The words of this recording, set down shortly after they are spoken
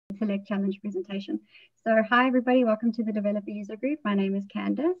Entelect Challenge presentation. So hi everybody, welcome to the Developer User Group. My name is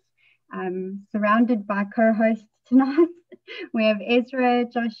Candace. I'm surrounded by co-hosts tonight. We have Ezra,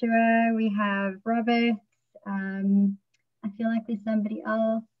 Joshua, we have Robert. I feel like there's somebody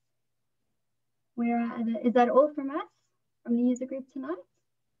else. Is that all from us, from the user group tonight?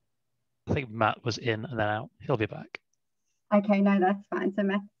 I think Matt was in and then out. He'll be back. Okay, no, that's fine. So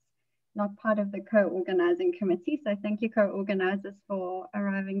Matt's not part of the co-organizing committee. So thank you, co-organizers, for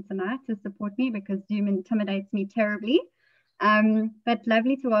arriving tonight to support me, because Zoom intimidates me terribly. But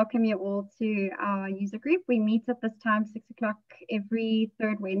lovely to welcome you all to our user group. We meet at this time, 6 o'clock every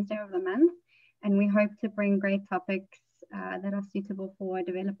third Wednesday of the month, and we hope to bring great topics that are suitable for a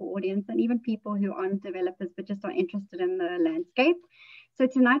developer audience and even people who aren't developers but just are interested in the landscape. So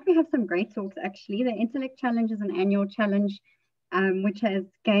tonight we have some great talks actually. The Entelect Challenge is an annual challenge which has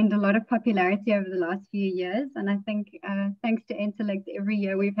gained a lot of popularity over the last few years. And I think thanks to Entelect, every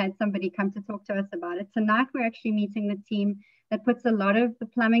year we've had somebody come to talk to us about it. Tonight we're actually meeting the team that puts a lot of the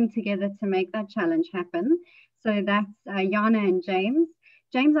plumbing together to make that challenge happen. So that's Jana and James.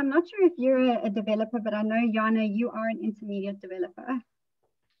 James, I'm not sure if you're a developer, but I know, Jana, you are an intermediate developer.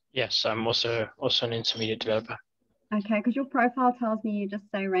 Yes, I'm also an intermediate developer. Okay, because your profile tells me you just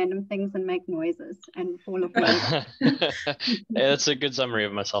say random things and make noises and fall off over. Yeah, that's a good summary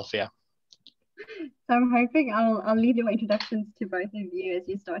of myself, yeah. So I'm hoping I'll leave your introductions to both of you as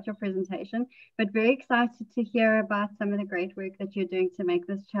you start your presentation, but very excited to hear about some of the great work that you're doing to make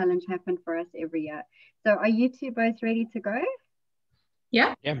this challenge happen for us every year. So are you two both ready to go?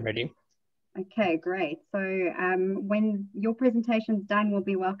 Yeah, I'm ready. Okay, great. So when your presentation's done, we'll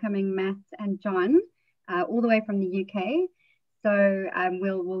be welcoming Matt and John all the way from the UK. So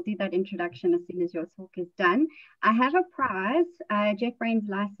we'll do that introduction as soon as your talk is done. I have a prize, JetBrains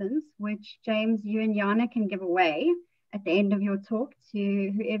license, which James, you and Jana can give away at the end of your talk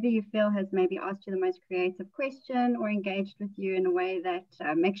to whoever you feel has maybe asked you the most creative question or engaged with you in a way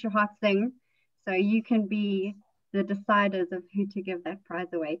that makes your heart sing. So you can be the deciders of who to give that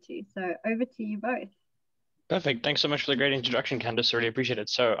prize away to. So over to you both. Perfect. Thanks so much for the great introduction, Candace. Really appreciate it.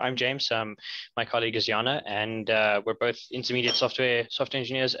 So I'm James. My colleague is Jana, and we're both intermediate software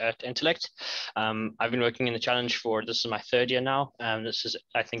engineers at Entelect. I've been working in the challenge for, this is my third year now. This is,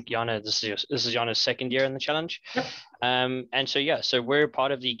 I think, Jana, this is Jana's second year in the challenge. Yep. And so, yeah, so we're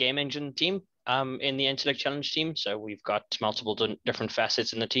part of the game engine team in the Entelect Challenge team. So we've got multiple different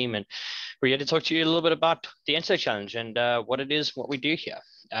facets in the team, and we're here to talk to you a little bit about the Entelect Challenge and what it is, what we do here.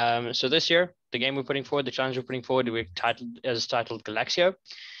 So this year, the game we're putting forward, the challenge we're putting forward, we've titled Galaxio.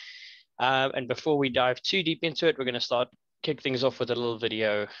 And before we dive too deep into it, we're going to kick things off with a little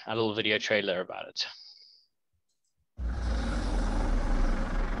video trailer about it.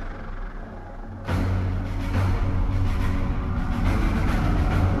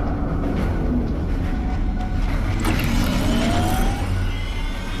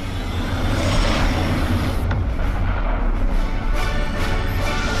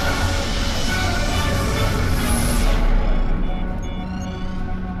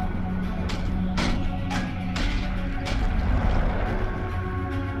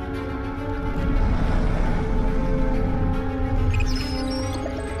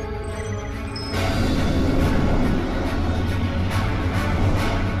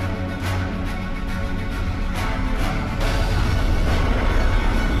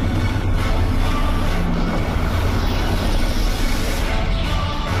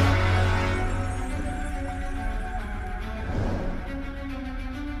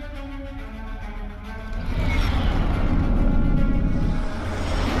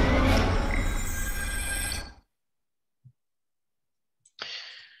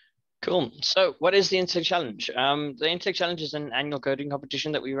 Cool. So what is the Entelect Challenge? The Entelect Challenge is an annual coding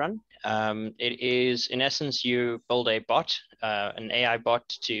competition that we run. It is, in essence, you build a bot, an AI bot,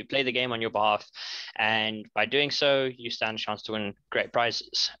 to play the game on your behalf. And by doing so, you stand a chance to win great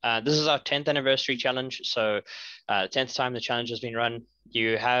prizes. This is our 10th anniversary challenge. So 10th time the challenge has been run.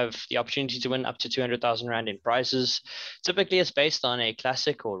 You have the opportunity to win up to 200,000 Rand in prizes. Typically, it's based on a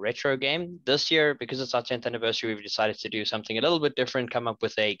classic or retro game. This year, because it's our 10th anniversary, we've decided to do something a little bit different, come up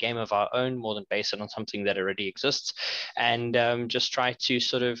with a game of our own, more than base it on something that already exists, and just try to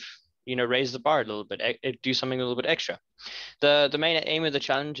sort of, raise the bar a little bit, do something a little bit extra. The main aim of the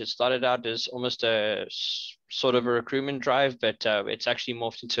challenge, it started out as almost a sort of a recruitment drive, but it's actually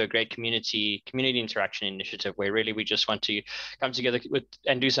morphed into a great community interaction initiative where really we just want to come together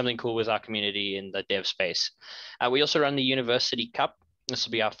and do something cool with our community in the dev space. We also run the University Cup. This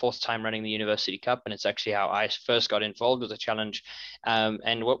will be our 4th time running the University Cup, and it's actually how I first got involved with the challenge.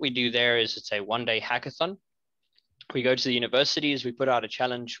 And what we do there is it's a one-day hackathon. We go to the universities, we put out a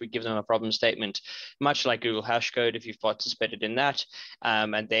challenge, we give them a problem statement, much like Google Hashcode if you've participated in that,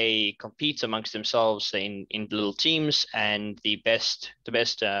 and they compete amongst themselves in little teams, and the best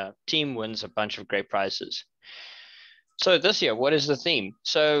team wins a bunch of great prizes. So this year, what is the theme?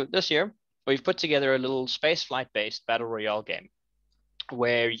 So this year, we've put together a little space flight-based battle royale game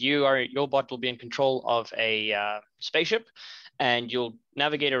where your bot will be in control of a spaceship, and you'll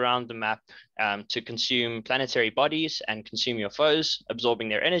navigate around the map to consume planetary bodies and consume your foes, absorbing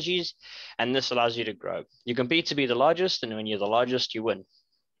their energies, and this allows you to grow. You compete to be the largest, and when you're the largest, you win.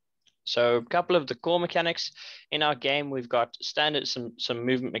 So a couple of the core mechanics in our game, we've got some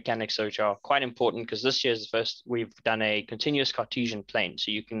movement mechanics which are quite important, because this year is the first we've done a continuous Cartesian plane, so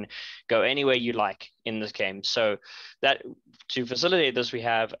you can go anywhere you like in this game. So that to facilitate this, we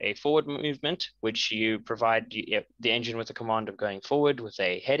have a forward movement, which you provide the engine with a command of going forward with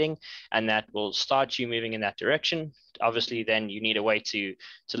a heading, and that will start you moving in that direction. Obviously, then you need a way to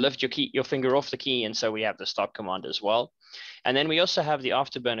lift your finger off the key, and so we have the stop command as well. And then we also have the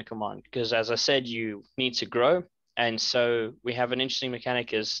afterburner command, because as I said, you need to grow. And so we have an interesting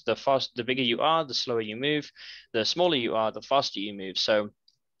mechanic is the bigger you are, the slower you move, the smaller you are, the faster you move. So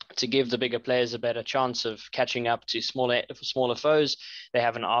to give the bigger players a better chance of catching up to smaller foes, they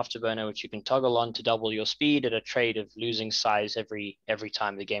have an afterburner which you can toggle on to double your speed at a trade of losing size every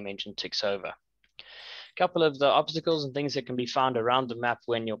time the game engine ticks over. A couple of the obstacles and things that can be found around the map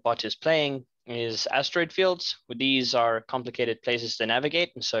when your bot is playing is asteroid fields. These are complicated places to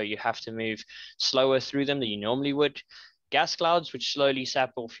navigate, and so you have to move slower through them than you normally would. Gas clouds, which slowly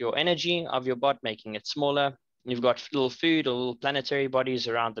sap off your energy of your bot, making it smaller. You've got little food or little planetary bodies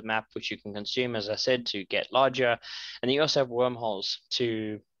around the map, which you can consume, as I said, to get larger. And then you also have wormholes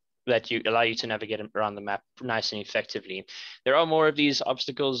that allow you to navigate around the map nice and effectively. There are more of these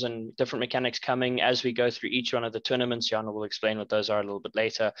obstacles and different mechanics coming as we go through each one of the tournaments. Jana will explain what those are a little bit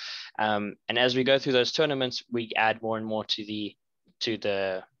later. And as we go through those tournaments, we add more and more to the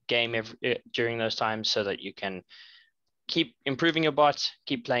game during those times, so that you can keep improving your bot,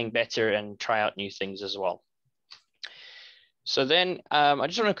 keep playing better, and try out new things as well. So then I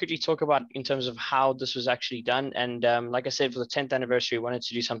just want to quickly talk about in terms of how this was actually done. And like I said, for the 10th anniversary, we wanted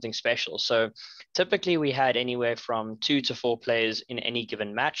to do something special. So typically we had anywhere from 2 to 4 players in any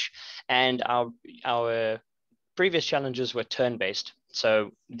given match. And our previous challenges were turn-based. So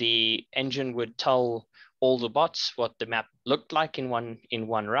the engine would tell all the bots what the map looked like in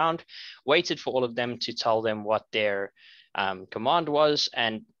one round, waited for all of them to tell them what their command was,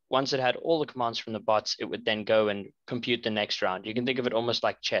 and once it had all the commands from the bots, it would then go and compute the next round. You can think of it almost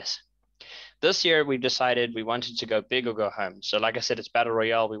like chess. This year, we've decided we wanted to go big or go home. So like I said, it's Battle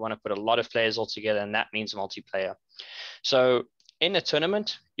Royale. We want to put a lot of players all together, and that means multiplayer. So in a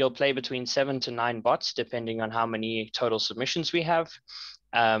tournament, you'll play between 7 to 9 bots, depending on how many total submissions we have.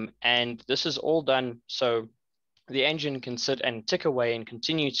 And this is all done so the engine can sit and tick away and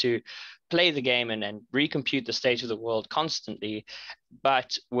continue to play the game and recompute the state of the world constantly,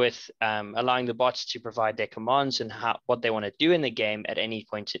 but with allowing the bots to provide their commands and what they want to do in the game at any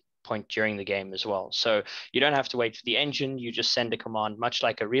point during the game as well. So you don't have to wait for the engine. You just send a command, much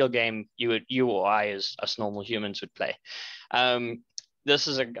like a real game you or I as us normal humans would play. This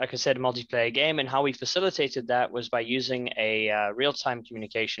is, like I said, a multiplayer game, and how we facilitated that was by using a real-time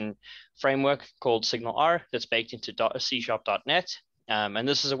communication framework called Signal R that's baked into C#.net. And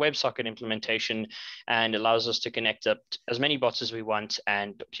this is a WebSocket implementation and allows us to connect up as many bots as we want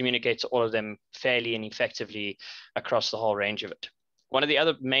and communicate to all of them fairly and effectively across the whole range of it. One of the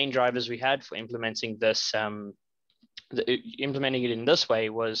other main drivers we had for implementing this implementing it in this way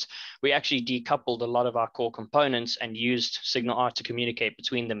was we actually decoupled a lot of our core components and used Signal R to communicate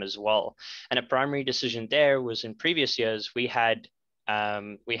between them as well. And a primary decision there was in previous years, we had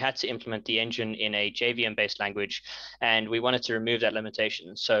to implement the engine in a JVM-based language, and we wanted to remove that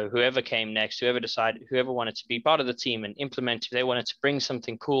limitation. So whoever came next, whoever wanted to be part of the team and implement, if they wanted to bring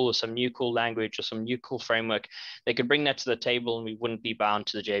something cool or some new cool language or some new cool framework, they could bring that to the table and we wouldn't be bound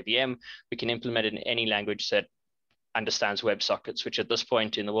to the JVM. We can implement it in any language that understands WebSockets, which at this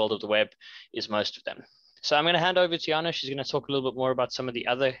point in the world of the web is most of them. So I'm going to hand over to Jana. She's going to talk a little bit more about some of the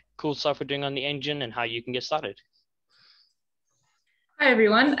other cool stuff we're doing on the engine and how you can get started. Hi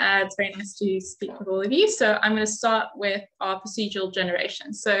everyone, it's very nice to speak with all of you. So I'm going to start with our procedural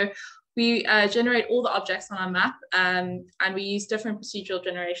generation. So we generate all the objects on our map, and we use different procedural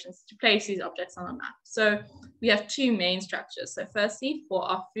generations to place these objects on our map. So we have two main structures. So firstly, for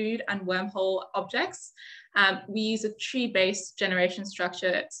our food and wormhole objects, we use a tree-based generation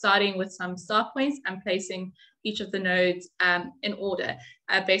structure, starting with some start points and placing each of the nodes in order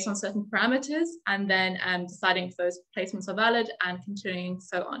based on certain parameters, and then deciding if those placements are valid and continuing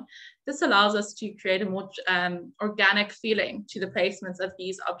so on. This allows us to create a more organic feeling to the placements of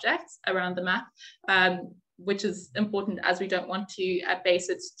these objects around the map, which is important as we don't want to base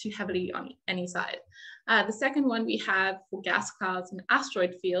it too heavily on any side. The second one we have for gas clouds and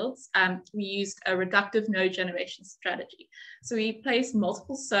asteroid fields, we used a reductive node generation strategy. So we place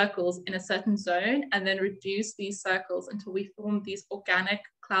multiple circles in a certain zone and then reduce these circles until we form these organic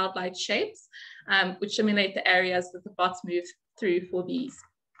cloud-like shapes, which simulate the areas that the bots move through for these.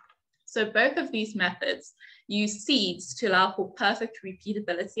 So both of these methods use seeds to allow for perfect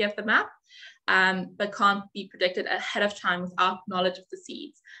repeatability of the map, but can't be predicted ahead of time without knowledge of the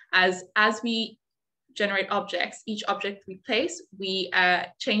seeds. As we generate objects, each object we place, we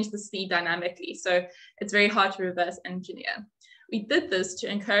change the seed dynamically. So it's very hard to reverse engineer. We did this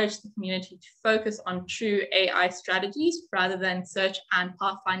to encourage the community to focus on true AI strategies rather than search and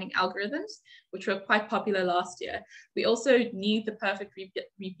pathfinding algorithms, which were quite popular last year. We also need the perfect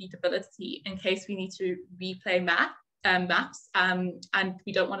repeatability in case we need to replay maps, and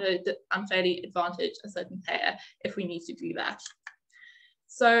we don't want to unfairly advantage a certain player if we need to do that.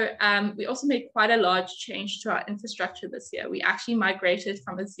 So we also made quite a large change to our infrastructure this year. We actually migrated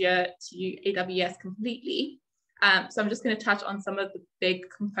from Azure to AWS completely. So I'm just going to touch on some of the big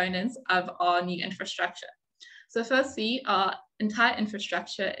components of our new infrastructure. So firstly, our entire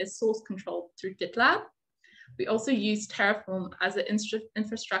infrastructure is source controlled through GitLab. We also use Terraform as an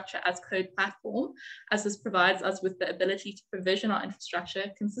infrastructure as code platform, as this provides us with the ability to provision our infrastructure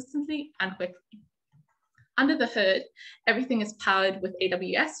consistently and quickly. Under the hood, everything is powered with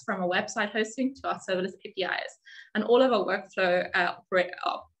AWS, from our website hosting to our serverless APIs, and all of our workflow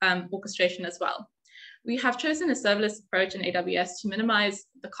orchestration as well. We have chosen a serverless approach in AWS to minimize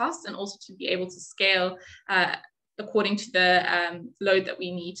the cost and also to be able to scale according to the load that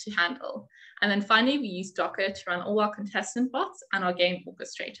we need to handle. And then finally, we use Docker to run all our contestant bots and our game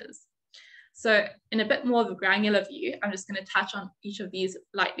orchestrators. So in a bit more of a granular view, I'm just going to touch on each of these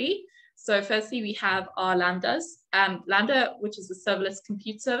lightly. So firstly, we have our Lambdas. Lambda, which is a serverless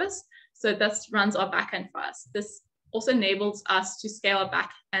compute service. So this runs our backend for us. This also enables us to scale our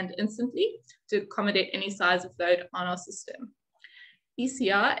backend instantly to accommodate any size of load on our system.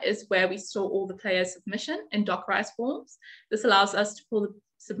 ECR is where we store all the player submission in Dockerized forms. This allows us to pull the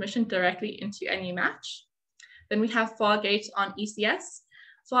submission directly into any match. Then we have Fargate on ECS.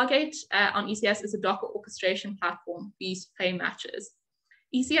 Fargate on ECS is a Docker orchestration platform we use to play matches.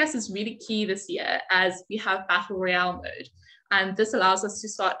 ECS is really key this year as we have Battle Royale mode. And this allows us to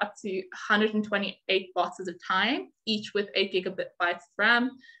start up to 128 bots at a time, each with 8 GB of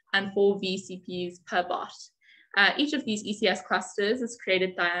RAM and 4 vCPUs per bot. Each of these ECS clusters is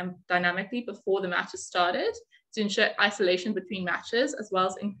created dynamically before the match is started to ensure isolation between matches, as well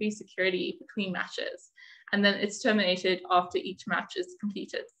as increase security between matches. And then it's terminated after each match is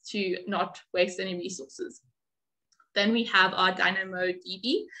completed to not waste any resources. Then we have our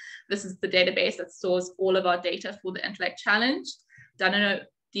DynamoDB. This is the database that stores all of our data for the Entelect Challenge.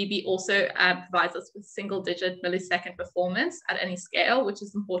 DynamoDB also provides us with single-digit millisecond performance at any scale, which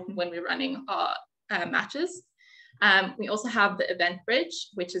is important when we're running our matches. We also have the Event Bridge,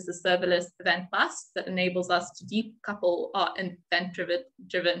 which is a serverless event bus that enables us to decouple our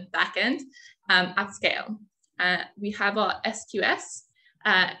event-driven backend at scale. We have our SQS.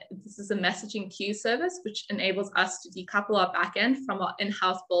 This is a messaging queue service, which enables us to decouple our backend from our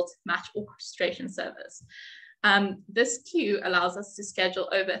in-house built match orchestration service. This queue allows us to schedule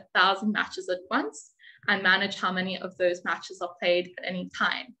over 1,000 matches at once and manage how many of those matches are played at any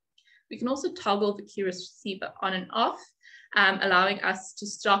time. We can also toggle the queue receiver on and off, allowing us to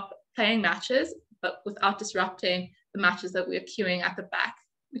stop playing matches, but without disrupting the matches that we are queuing at the back.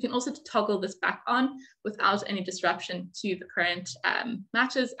 We can also toggle this back on without any disruption to the current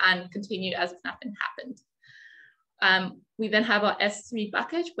matches and continue as if nothing happened. We then have our S3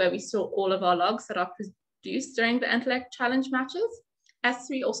 bucket, where we store all of our logs that are produced during the Entelect Challenge matches.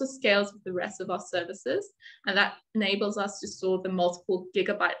 S3 also scales with the rest of our services, and that enables us to store the multiple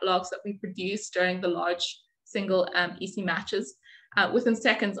gigabyte logs that we produce during the large single EC matches within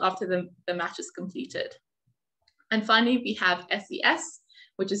seconds after the match is completed. And finally, we have SES,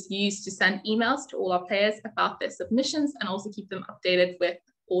 which is used to send emails to all our players about their submissions and also keep them updated with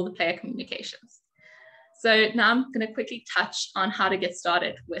all the player communications. So now I'm going to quickly touch on how to get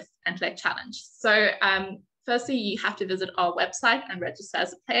started with Entelect Challenge. So firstly, you have to visit our website and register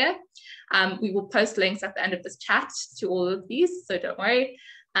as a player. We will post links at the end of this chat to all of these, so don't worry.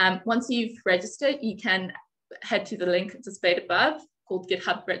 Once you've registered, you can head to the link displayed above called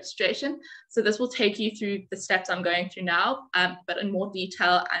GitHub registration. So this will take you through the steps I'm going through now, but in more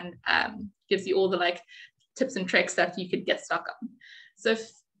detail, and gives you all the like tips and tricks that you could get stuck on. So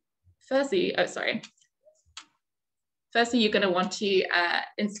firstly, you're going to want to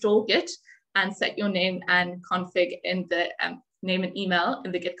install Git and set your name and config in the name and email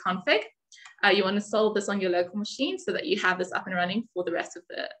in the Git config. You want to install this on your local machine so that you have this up and running for the rest of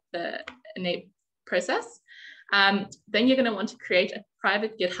the innate process. Then you're going to want to create a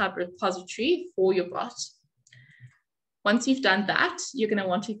private GitHub repository for your bot. Once you've done that, you're going to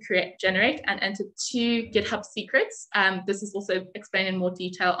want to generate and enter 2 GitHub secrets. This is also explained in more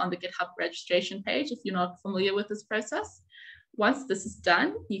detail on the GitHub registration page if you're not familiar with this process. Once this is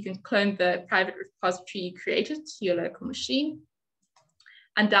done, you can clone the private repository you created to your local machine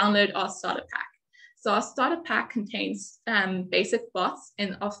and download our starter pack. So our starter pack contains basic bots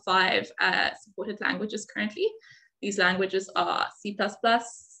of 5 supported languages currently. These languages are C++,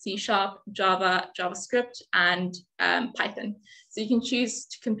 C#, Java, JavaScript, and Python. So you can choose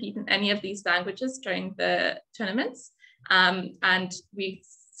to compete in any of these languages during the tournaments. And we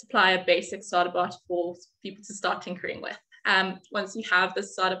supply a basic starter bot for people to start tinkering with. Once you have the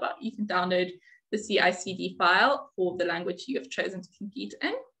starter bot, you can download the CI/CD file for the language you have chosen to compete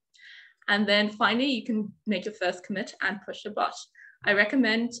in. And then finally, you can make your first commit and push your bot. I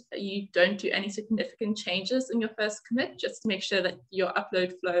recommend you don't do any significant changes in your first commit, just to make sure that your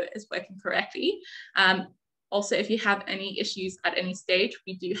upload flow is working correctly. Also, if you have any issues at any stage,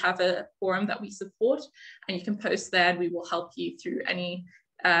 we do have a forum that we support, and you can post there and we will help you through any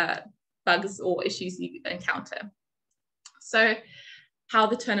bugs or issues you encounter. So how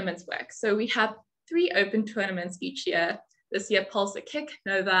the tournaments work. So we have 3 open tournaments each year. This year, Pulsar Kick,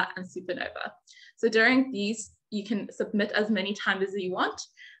 Nova, and Supernova. So during these, you can submit as many times as you want.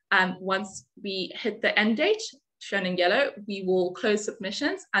 Once we hit the end date, shown in yellow, we will close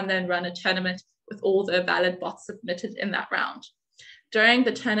submissions and then run a tournament with all the valid bots submitted in that round. During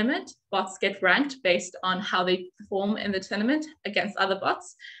the tournament, bots get ranked based on how they perform in the tournament against other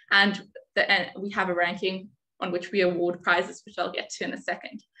bots. And we have a ranking on which we award prizes, which I'll get to in a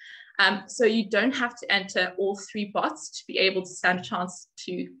second. So you don't have to enter all 3 bots to be able to stand a chance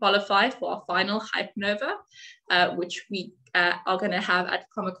to qualify for our final Hypernova, which we are going to have at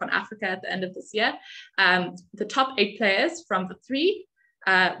Comic-Con Africa at the end of this year. The top 8 players from the 3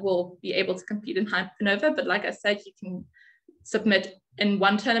 will be able to compete in Hypernova, but like I said, you can submit in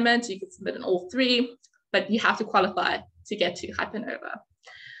one tournament, you can submit in all 3, but you have to qualify to get to Hypernova.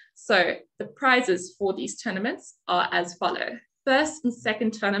 So the prizes for these tournaments are as follow. First and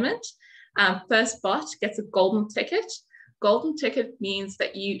second tournament, first bot gets a golden ticket. Golden ticket means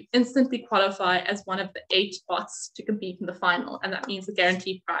that you instantly qualify as one of the 8 bots to compete in the final, and that means a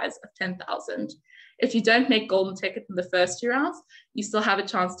guaranteed prize of 10,000. If you don't make golden ticket in the first 2 rounds, you still have a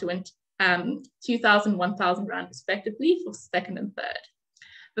chance to win 2,000, 1,000 rand respectively for second and third.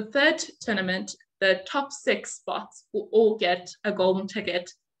 The third tournament, the top 6 bots will all get a golden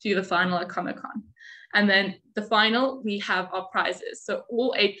ticket to the final at Comic-Con. And then the final, we have our prizes. So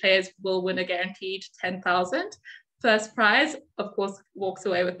all 8 players will win a guaranteed 10,000. First prize, of course, walks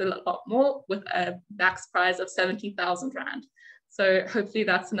away with a lot more, with a max prize of 70,000 rand. So hopefully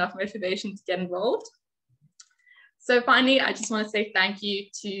that's enough motivation to get involved. So finally, I just want to say thank you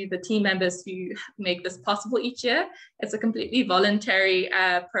to the team members who make this possible each year. It's a completely voluntary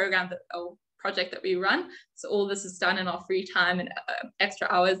program project that we run. So all this is done in our free time and extra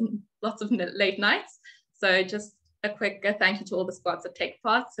hours and lots of late nights. So just a quick thank you to all the squads that take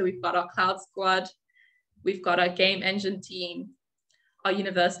part. So we've got our cloud squad, we've got our game engine team, our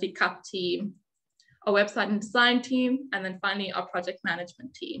University Cup team, our website and design team, and then finally our project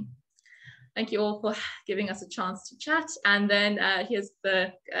management team. Thank you all for giving us a chance to chat. And then here's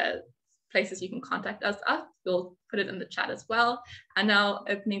the places you can contact us at. We'll put it in the chat as well. And now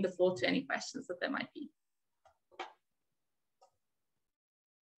opening the floor to any questions that there might be.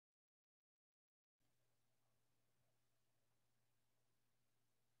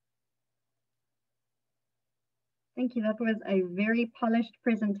 Thank you. That was a very polished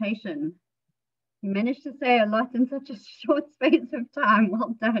presentation. You managed to say a lot in such a short space of time.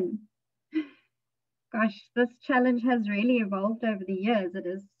 Well done. Gosh, this challenge has really evolved over the years. It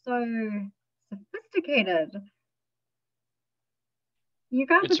is so sophisticated. You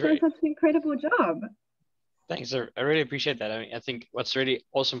guys have done such an incredible job. Thanks. I really appreciate that. I mean, I think what's really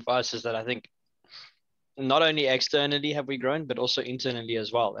awesome for us is that I think not only externally have we grown, but also internally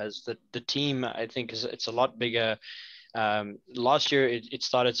as well. As the team, I think it's a lot bigger. Last year it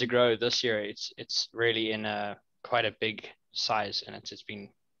started to grow. This year it's really in quite a big size, and it's been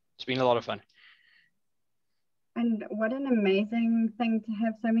a lot of fun. And what an amazing thing to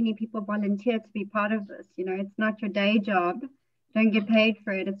have so many people volunteer to be part of this. You know, it's not your day job. Don't get paid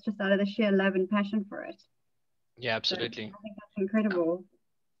for it. It's just out of the sheer love and passion for it. Yeah, absolutely. So I think that's incredible.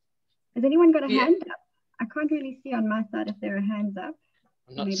 Has anyone got a Yeah. hand up? I can't really see on my side if there are hands up.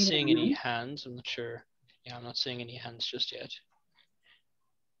 I'm not Maybe there seeing are any none. hands. I'm not sure. Yeah, I'm not seeing any hands just yet.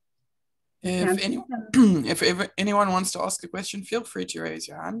 If anyone wants to ask a question, feel free to raise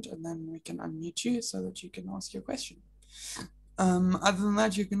your hand and then we can unmute you so that you can ask your question. Other than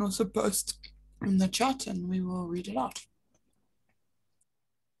that, you can also post in the chat and we will read it out.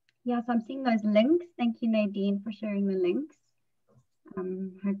 Yes, I'm seeing those links. Thank you, Nadine, for sharing the links.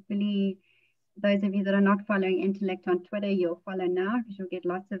 Hopefully, those of you that are not following Entelect on Twitter, you'll follow now because you'll get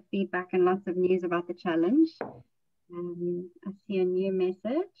lots of feedback and lots of news about the challenge. I see a new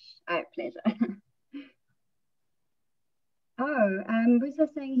message. Oh, pleasure. Bruce is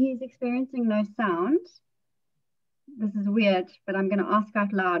saying he's experiencing no sound. This is weird, but I'm going to ask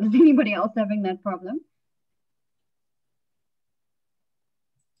out loud. Is anybody else having that problem?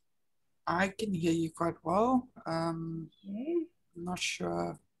 I can hear you quite well. Okay. I'm not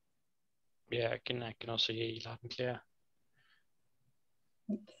sure. Yeah, I can also hear you loud and clear.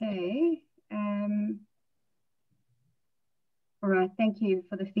 Okay. All right, thank you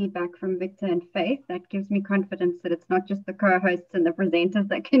for the feedback from Victor and Faith. That gives me confidence that it's not just the co-hosts and the presenters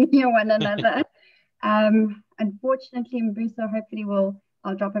that can hear one another. Unfortunately, Mbuso, hopefully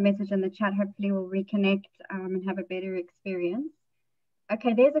I'll drop a message in the chat. Hopefully we'll reconnect and have a better experience.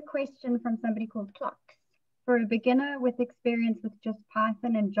 Okay, there's a question from somebody called Clocks. For a beginner with experience with just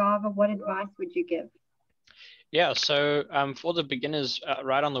Python and Java, what advice would you give? Yeah, so for the beginners,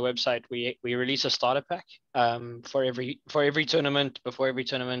 right on the website, we release a starter pack for every tournament. Before every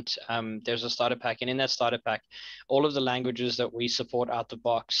tournament, there's a starter pack, and in that starter pack, all of the languages that we support out the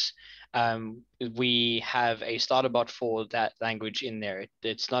box, we have a starter bot for that language in there.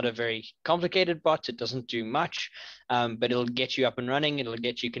 It's not a very complicated bot. It doesn't do much, but it'll get you up and running. It'll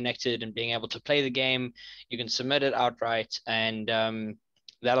get you connected and being able to play the game. You can submit it outright, and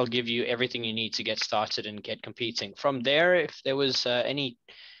that'll give you everything you need to get started and get competing. From there, if there was any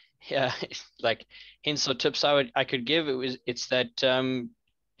like hints or tips I could give, it's that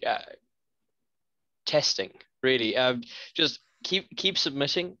testing really. Just keep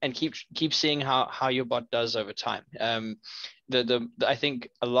submitting and keep seeing how your bot does over time. I think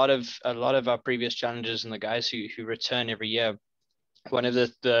a lot of our previous challenges and the guys who return every year, one of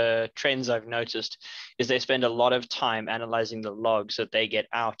the trends I've noticed is they spend a lot of time analyzing the logs that they get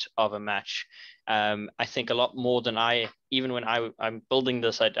out of a match. I think a lot more than even when I'm building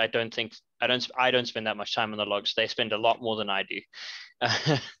this, I don't spend that much time on the logs. They spend a lot more than I do.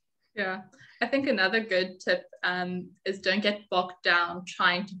 Yeah, I think another good tip is don't get bogged down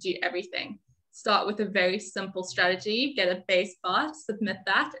trying to do everything. Start with a very simple strategy, get a base bot, submit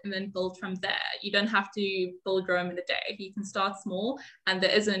that, and then build from there. You don't have to build Rome in a day. You can start small, and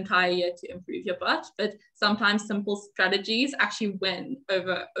there is an entire year to improve your bot, but sometimes simple strategies actually win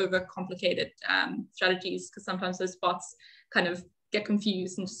over complicated strategies, because sometimes those bots kind of get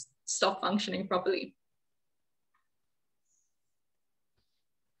confused and just stop functioning properly.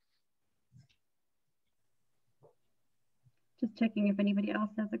 Just checking if anybody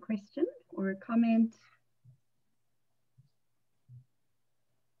else has a question or a comment.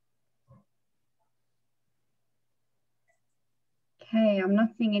 Okay, I'm not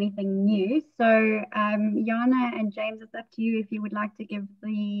seeing anything new. So Jana and James, it's up to you if you would like to give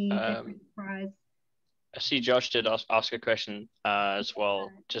the prize. I see Josh did ask a question as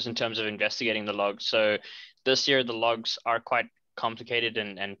well, just in terms of investigating the logs. So this year, the logs are quite complicated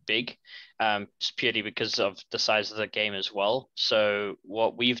and big, just purely because of the size of the game as well. So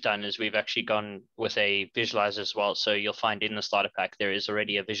what we've done is we've actually gone with a visualizer as well. So you'll find in the starter pack there is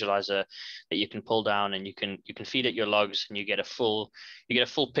already a visualizer that you can pull down, and you can feed it your logs, and you get a full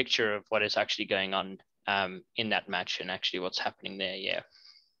picture of what is actually going on in that match and actually what's happening there. Yeah.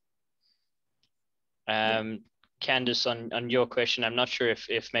 Candice, on your question, I'm not sure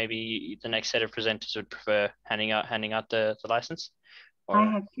if maybe the next set of presenters would prefer handing out the license. Or...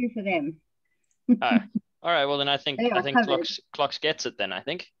 I have two for them. All right. Well, then I think Clocks gets it. Then I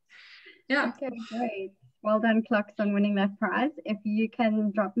think. Yeah. Okay, great. Well done, Clocks, on winning that prize. If you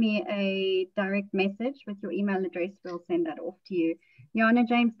can drop me a direct message with your email address, we'll send that off to you. Jana,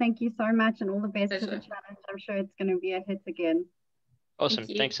 James, thank you so much, and all the best for the challenge. I'm sure it's going to be a hit again. Awesome.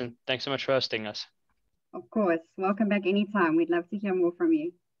 Thanks so much for hosting us. Of course. Welcome back anytime. We'd love to hear more from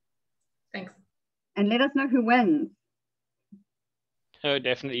you. Thanks. And let us know who wins. Oh,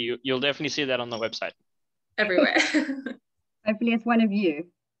 definitely. You'll definitely see that on the website. Everywhere. Hopefully it's one of you.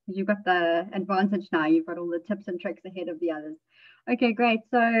 you've got the advantage now. You've got all the tips and tricks ahead of the others. Okay, great.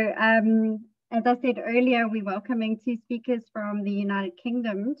 So as I said earlier, we're welcoming 2 speakers from the United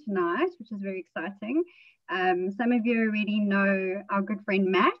Kingdom tonight, which is very exciting. Some of you already know our good friend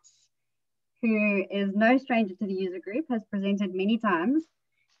Matt, who is no stranger to the user group, has presented many times,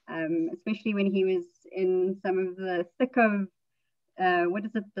 especially when he was in some of the thick of, what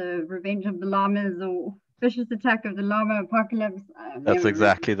is it, the Revenge of the Llamas or Vicious Attack of the Llama Apocalypse. That's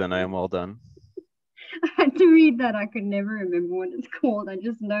exactly the name. Well done. I had to read that. I could never remember what it's called. I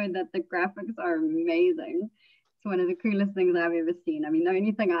just know that the graphics are amazing. It's one of the coolest things I've ever seen. I mean, the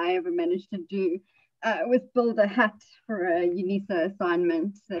only thing I ever managed to do was build a hut for a UNISA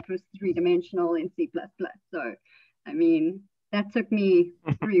assignment that was 3-dimensional in C++. So, I mean, that took me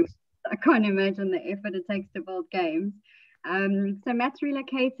 3 weeks. I can't imagine the effort it takes to build games. So Matt's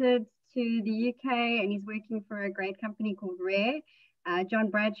relocated to the UK and he's working for a great company called Rare. John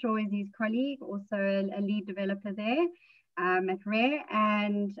Bradshaw is his colleague, also a lead developer there at Rare.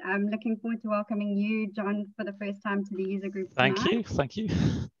 And I'm looking forward to welcoming you, John, for the first time to the user group tonight. Thank you.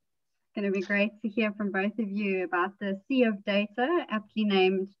 It's going to be great to hear from both of you about the Sea of Data, aptly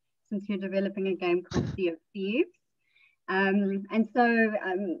named since you're developing a game called Sea of Thieves. And so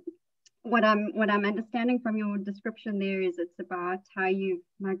what I'm understanding from your description there is it's about how you've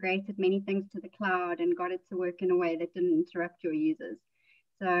migrated many things to the cloud and got it to work in a way that didn't interrupt your users.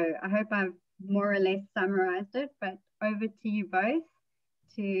 So I hope I've more or less summarized it, but over to you both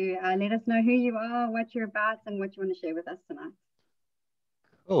to let us know who you are, what you're about, and what you want to share with us tonight.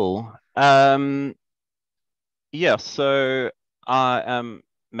 Cool. Yeah, so I am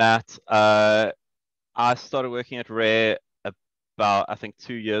Matt. I started working at Rare about, I think,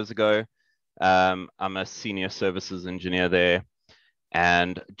 2 years ago. I'm a senior services engineer there,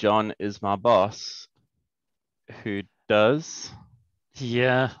 and John is my boss, who does?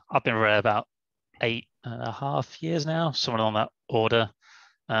 Yeah, I've been Rare about 8.5 years now, somewhere on that order.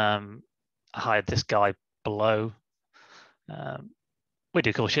 I hired this guy below. We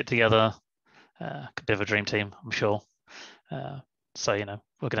do cool shit together. A bit of a dream team, I'm sure. So, you know,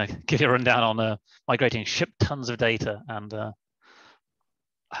 we're going to give you a rundown on migrating ship tons of data and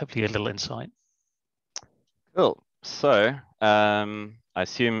hopefully a little insight. Cool. So I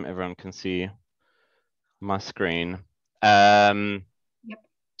assume everyone can see my screen. Yep.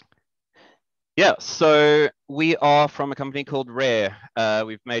 Yeah, so we are from a company called Rare.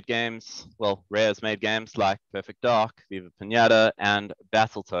 We've made games, well, Rare's made games like Perfect Dark, Viva Pinata, and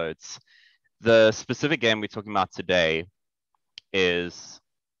Battletoads. The specific game we're talking about today is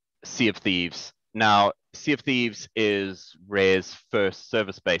Sea of Thieves. Now, Sea of Thieves is Rare's first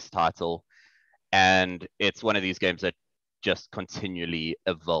service-based title, and it's one of these games that just continually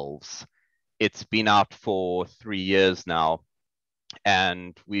evolves. It's been out for 3 years now,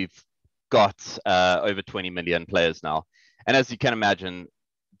 and we've got over 20 million players now. And as you can imagine,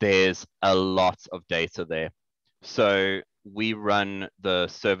 there's a lot of data there. So we run the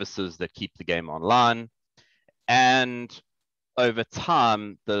services that keep the game online, and over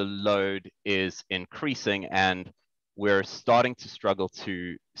time, the load is increasing, and we're starting to struggle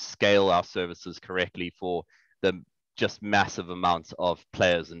to scale our services correctly for the just massive amounts of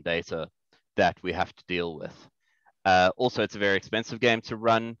players and data that we have to deal with. Also, it's a very expensive game to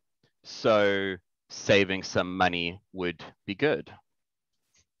run, so saving some money would be good.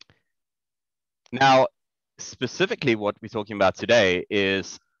 Now, specifically what we're talking about today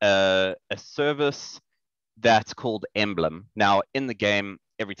is a service that's called Emblem. Now, in the game,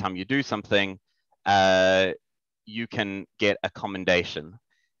 every time you do something, you can get a commendation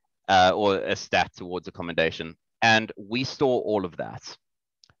or a stat towards a commendation, and we store all of that.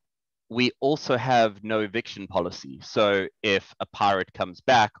 We also have no eviction policy. So if a pirate comes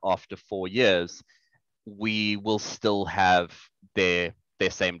back after 4 years, we will still have their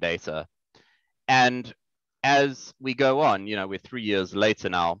same data. And as we go on, you know, we're 3 years later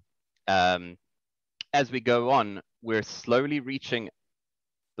now, as we go on, we're slowly reaching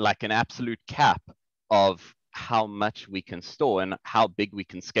like an absolute cap of how much we can store and how big we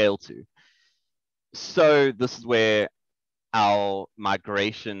can scale to. So this is where our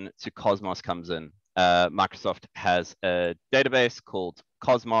migration to Cosmos comes in. Microsoft has a database called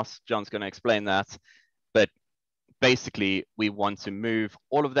Cosmos. John's going to explain that. But basically, we want to move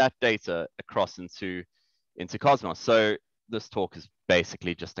all of that data across into Cosmos. So this talk is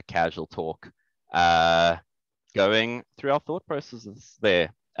basically just a casual talk, going through our thought processes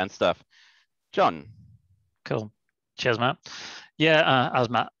there and stuff. John. Cool. Cheers, Matt. Yeah, as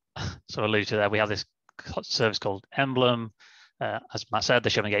Matt sort of alluded to there, we have this service called Emblem. As Matt said, they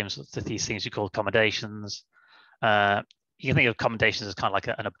show me games with these things you call accommodations. you can think of commendations as kind of like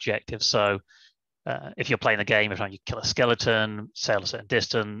an objective. So if you're playing the game, every time you kill a skeleton, sail a certain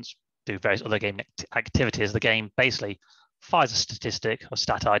distance, do various other game activities, the game basically fires a statistic or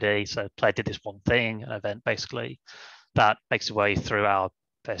stat ID. So player did this one thing, an event basically, that makes its way through our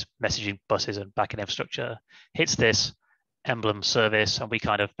messaging buses and backend infrastructure, hits this emblem service, and we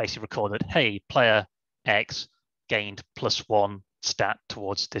kind of basically record that, hey, player X gained +1 stat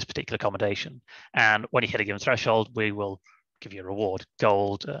towards this particular accommodation. And when you hit a given threshold, we will give you a reward,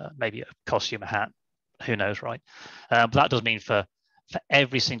 gold, maybe a costume, a hat, who knows, right? But that does mean for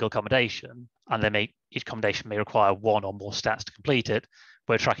every single accommodation, and each accommodation may require 1 or more stats to complete it,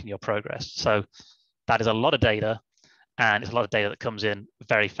 we're tracking your progress. So that is a lot of data, and it's a lot of data that comes in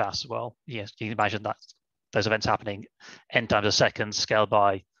very fast as well. Yes, you can imagine that those events happening n times a second, scaled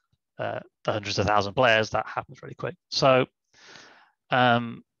by the hundreds of thousands of players. That happens really quick. So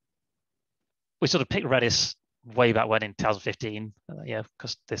we sort of picked Redis way back when in 2015,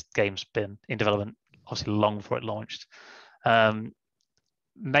 because this game's been in development obviously long before it launched,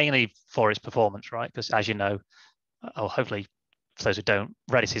 mainly for its performance, right? Because as you know, or hopefully for those who don't,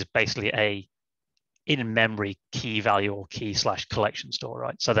 Redis is basically a in-memory key value or key/collection store,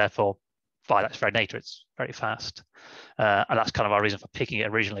 right? So therefore, by its very nature, it's very fast. And that's kind of our reason for picking it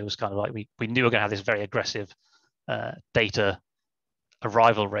originally, was kind of like we knew we were going to have this very aggressive data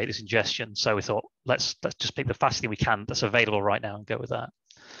arrival rate, this ingestion. So we thought, let's just pick the fastest thing we can that's available right now and go with that.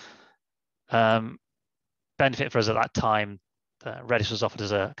 Benefit for us at that time, Redis was offered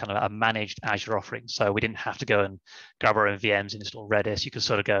as a kind of a managed Azure offering. So we didn't have to go and grab our own VMs and install Redis. You could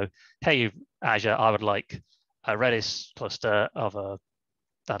sort of go, hey, Azure, I would like a Redis cluster of a,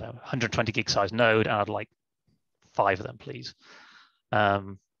 I don't know, 120 gig size node, and I'd like 5 of them, please.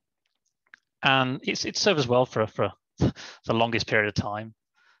 And it served us well for the longest period of time.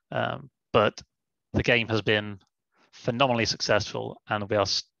 But the game has been phenomenally successful, and we are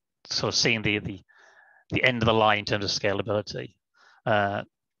sort of seeing the end of the line in terms of scalability.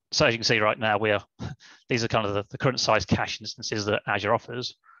 So as you can see right now, these are kind of the current size cache instances that Azure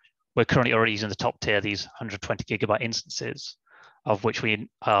offers. We're currently already using the top tier, these 120 gigabyte instances, of which we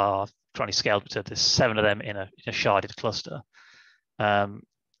are trying to scale to there's 7 of them in a sharded cluster. And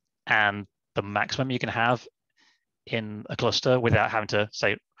the maximum you can have in a cluster without having to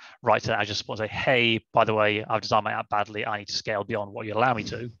say, write to Azure support and say, hey, by the way, I've designed my app badly, I need to scale beyond what you allow me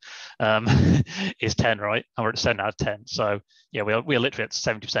to, is 10, right? And we're at 7 out of 10. So yeah, we're literally at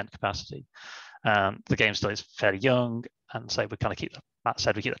 70% capacity. The game still is fairly young, and so we kind of Matt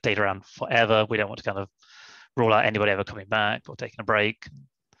said, we keep that data around forever. We don't want to kind of rule out anybody ever coming back or taking a break.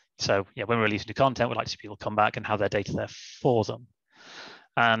 So yeah, when we're releasing new content, we'd like to see people come back and have their data there for them.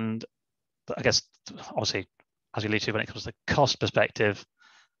 And I guess, obviously, as we alluded to, when it comes to the cost perspective,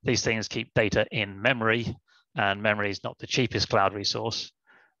 these things keep data in memory, and memory is not the cheapest cloud resource.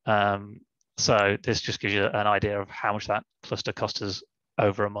 So this just gives you an idea of how much that cluster costs us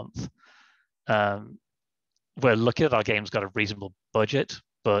over a month. We're lucky that our game's got a reasonable budget,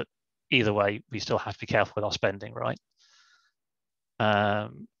 but either way, we still have to be careful with our spending, right?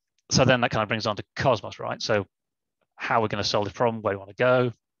 So then that kind of brings on to Cosmos, right? So how we're going to solve this problem, where we want to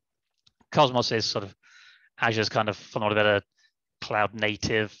go. Cosmos is sort of Azure's kind of, for want of a better, cloud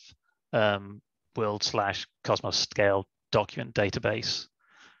native world/Cosmos scale document database.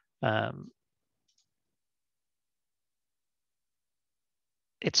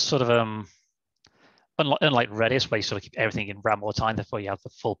 It's sort of unlike Redis, where you sort of keep everything in RAM all the time, therefore you have the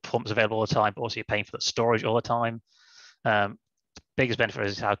full performance available all the time, but also you're paying for the storage all the time. The biggest benefit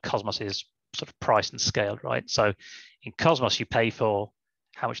is how Cosmos is sort of priced and scaled, right? So in Cosmos, you pay for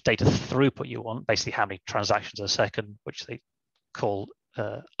how much data throughput you want, basically how many transactions a second, which they call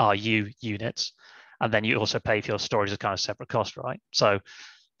RU units. And then you also pay for your storage as kind of separate cost, right? So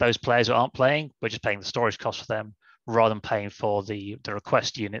those players who aren't playing, we're just paying the storage cost for them rather than paying for the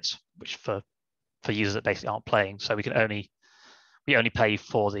request units, which for users that basically aren't playing. So we only pay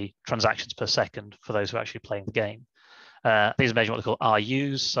for the transactions per second for those who are actually playing the game. These are measured what they call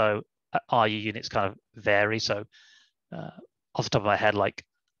RUs. So RU units kind of vary. So off the top of my head, like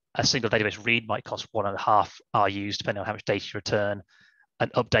a single database read might cost 1.5 RUs, depending on how much data you return. An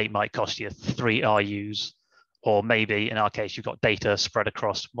update might cost you 3 RUs, or maybe in our case, you've got data spread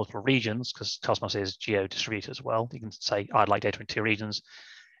across multiple regions, because Cosmos is geo-distributed as well. You can say, I'd like data in 2 regions.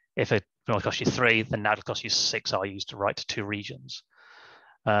 If it only costs you 3, then now it'll cost you 6 RUs to write to 2 regions.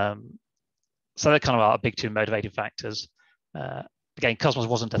 So they're kind of our big 2 motivating factors. Again, Cosmos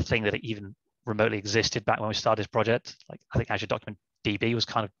wasn't a thing that even remotely existed back when we started this project. Like, I think Azure Document DB was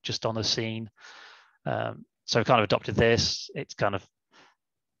kind of just on the scene. So we kind of adopted this. It's kind of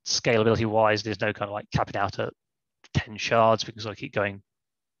scalability wise, there's no kind of like capping out at 10 shards. We can sort of keep going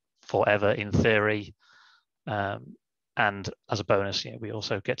forever in theory. And as a bonus, we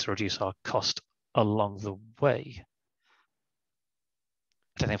also get to reduce our cost along the way.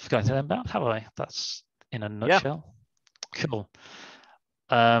 I don't think I've forgotten anything about, have I? That's in a nutshell. Yeah. Cool.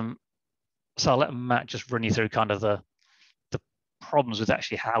 So I'll let Matt just run you through kind of the problems with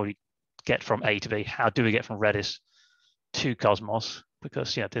actually how we get from A to B. How do we get from Redis to Cosmos?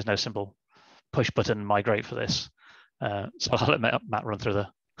 Because there's no simple push button migrate for this. So I'll let Matt run through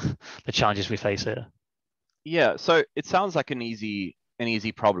the challenges we face here. Yeah, so it sounds like an easy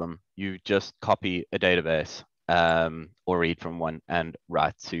problem. You just copy a database or read from one and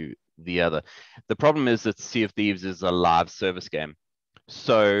write to the other. The problem is that Sea of Thieves is a live service game.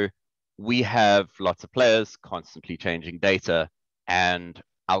 So we have lots of players constantly changing data, and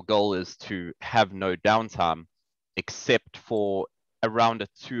our goal is to have no downtime except for around a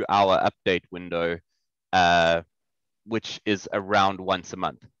 2-hour update window, which is around once a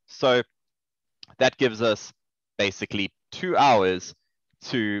month. So that gives us basically 2 hours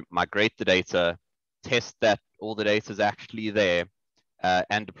to migrate the data, test that all the data is actually there,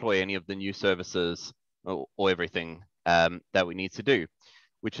 and deploy any of the new services or everything that we need to do,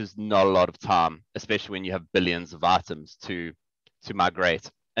 which is not a lot of time, especially when you have billions of items to migrate.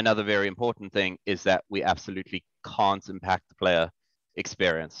 Another very important thing is that we absolutely can't impact the player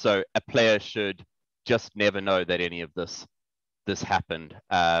experience. So a player should just never know that any of this happened.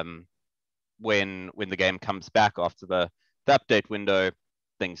 When the game comes back after the update window,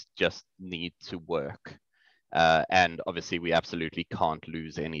 things just need to work. And obviously we absolutely can't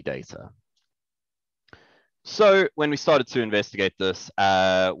lose any data. So when we started to investigate this,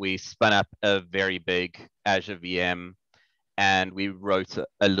 we spun up a very big Azure VM and we wrote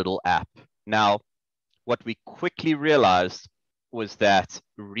a little app. Now, what we quickly realized was that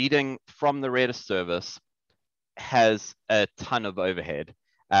reading from the Redis service has a ton of overhead.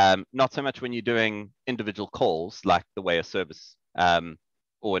 Not so much when you're doing individual calls, like the way a service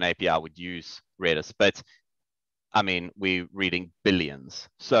or an API would use Redis, but I mean, we're reading billions.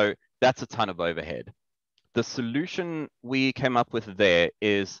 So that's a ton of overhead. The solution we came up with there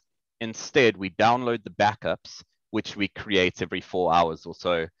is instead we download the backups, which we create every 4 hours or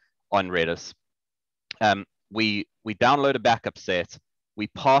so on Redis. We download a backup set, we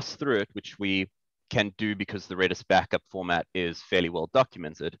pass through it, which we can do because the Redis backup format is fairly well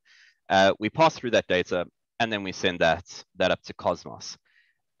documented. We pass through that data and then we send that up to Cosmos.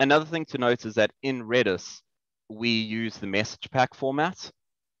 Another thing to note is that in Redis, we use the message pack format,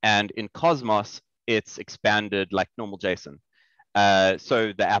 and in Cosmos, it's expanded like normal JSON.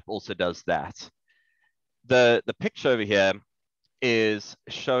 So the app also does that. The picture over here is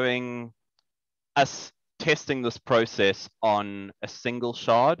showing us testing this process on a single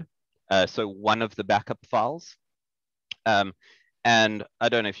shard, so one of the backup files. And I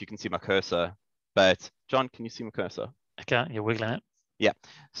don't know if you can see my cursor, but John, can you see my cursor? I can't, you're wiggling it. Yeah,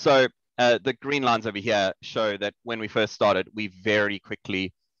 so the green lines over here show that when we first started, we very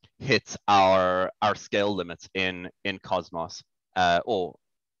quickly hit our scale limits in Cosmos, or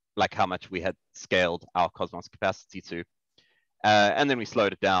like how much we had scaled our Cosmos capacity to. And then we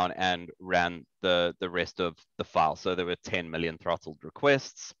slowed it down and ran the rest of the file. So there were 10 million throttled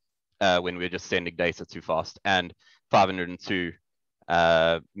requests when we were just sending data too fast, and 502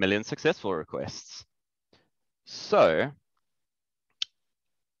 million successful requests. So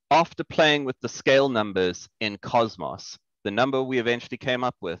after playing with the scale numbers in Cosmos, the number we eventually came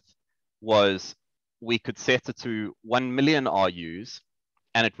up with was we could set it to 1 million RUs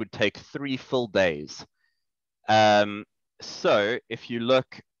and it would take 3 full days. So if you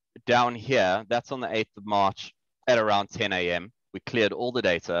look down here, that's on the 8th of March at around 10 a.m. We cleared all the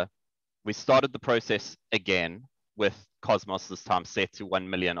data. We started the process again with Cosmos this time set to 1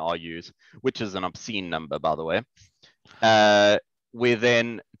 million RUs, which is an obscene number, by the way. We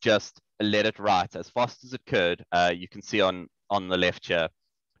then just let it write as fast as it could. You can see on the left here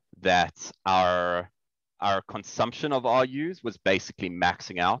that our consumption of RUs was basically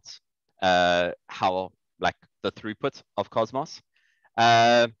maxing out like the throughput of Cosmos.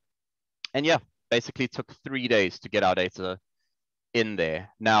 And yeah, basically took 3 days to get our data in there.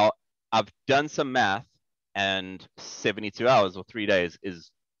 Now, I've done some math, and 72 hours or 3 days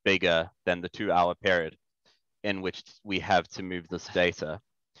is bigger than the 2-hour period in which we have to move this data.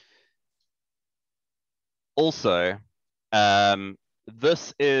 Also,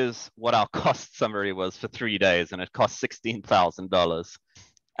 this is what our cost summary was for 3 days, and it cost $16,000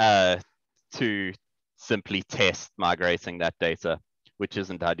 to simply test migrating that data, which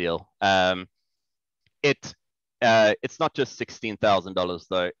isn't ideal. It's not just $16,000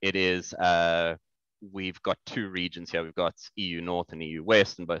 though. It is we've got two regions here. We've got EU North and EU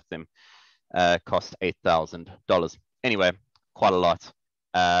West, and both of them cost $8,000. Anyway, quite a lot.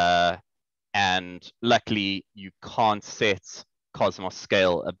 And luckily, you can't set Cosmos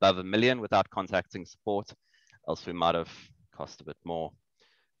scale above 1 million without contacting support, else we might have cost a bit more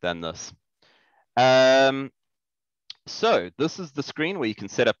than this. So this is the screen where you can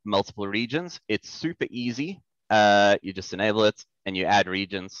set up multiple regions. It's super easy. You just enable it and you add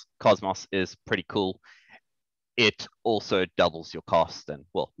regions. Cosmos is pretty cool. It also doubles your cost and,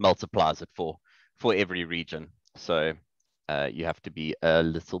 well, multiplies it for every region. So you have to be a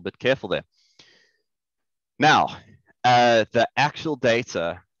little bit careful there. Now, the actual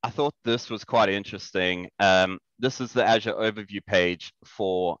data, I thought this was quite interesting. This is the Azure overview page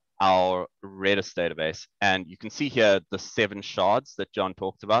for our Redis database. And you can see here the 7 shards that John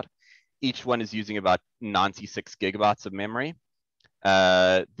talked about. Each one is using about 96 gigabytes of memory.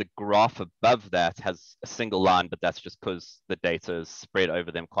 The graph above that has a single line, but that's just because the data is spread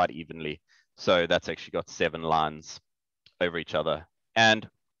over them quite evenly. So that's actually got 7 lines over each other. And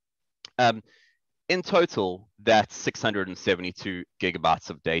in total, that's 672 gigabytes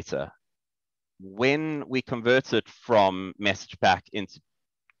of data. When we convert it from message pack into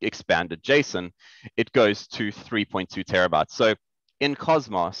expanded JSON, it goes to 3.2 terabytes. So in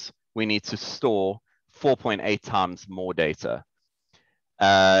Cosmos, we need to store 4.8 times more data.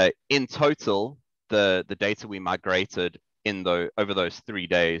 In total, the data we migrated over those 3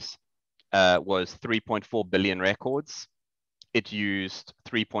 days was 3.4 billion records. It used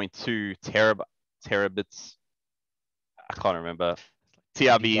 3.2 terabits. I can't remember.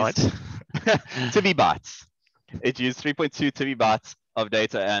 TRBs. TB-bytes. It used 3.2 TB-bytes of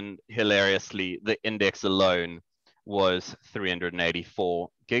data, and hilariously, the index alone was 384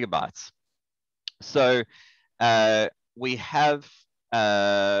 gigabytes. So we have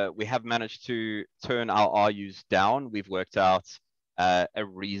managed to turn our RUs down. We've worked out a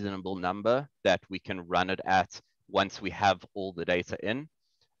reasonable number that we can run it at once we have all the data in.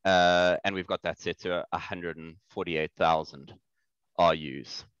 And we've got that set to 148,000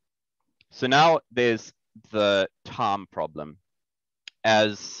 RUs. So now there's the time problem.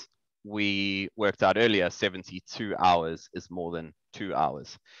 As we worked out earlier, 72 hours is more than 2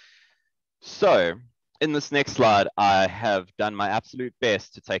 hours. So in this next slide, I have done my absolute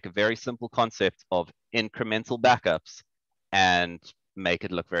best to take a very simple concept of incremental backups and make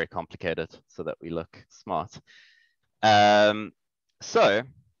it look very complicated so that we look smart. So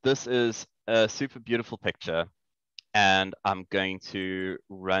this is a super beautiful picture, and I'm going to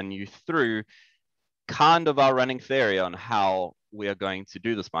run you through kind of our running theory on how we are going to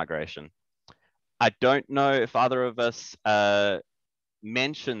do this migration. I don't know if either of us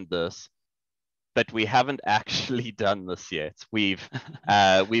mentioned this, but we haven't actually done this yet. We've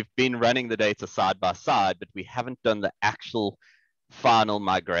been running the data side by side, but we haven't done the actual final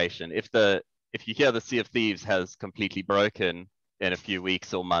migration. If you hear the Sea of Thieves has completely broken in a few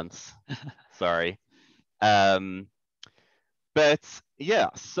weeks or months, sorry. But yeah,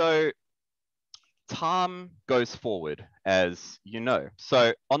 so time goes forward, as you know.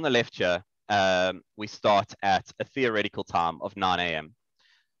 So on the left here, we start at a theoretical time of 9 a.m.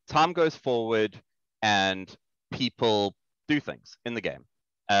 Time goes forward and people do things in the game.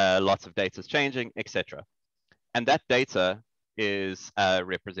 Lots of data is changing, etc. And that data is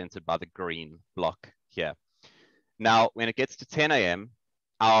represented by the green block here. Now, when it gets to 10 a.m.,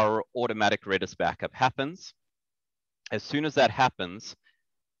 our automatic Redis backup happens. As soon as that happens,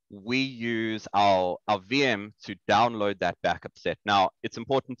 we use our VM to download that backup set. Now, it's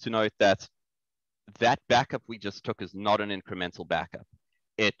important to note that that backup we just took is not an incremental backup.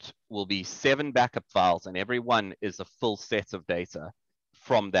 It will be 7 backup files, and every one is a full set of data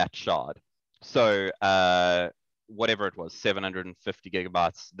from that shard. So whatever it was, 750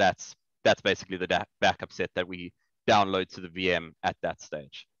 gigabytes, that's basically the backup set that we download to the VM at that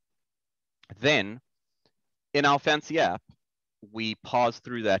stage. Then, in our fancy app, we parse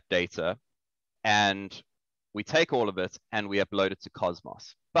through that data and we take all of it and we upload it to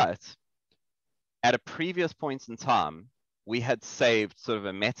Cosmos. But at a previous point in time, we had saved sort of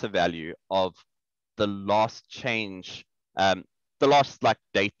a meta value of the last change, the last like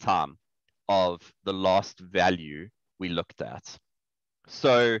date time of the last value we looked at.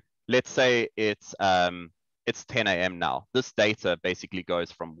 So let's say it's 10 a.m. now. This data basically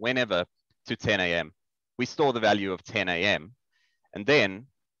goes from whenever to 10 a.m. We store the value of 10 a.m. And then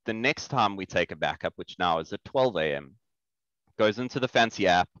the next time we take a backup, which now is at 12 a.m., goes into the fancy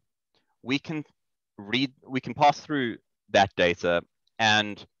app. We can pass through that data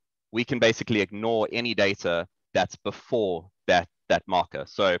and we can basically ignore any data that's before that marker.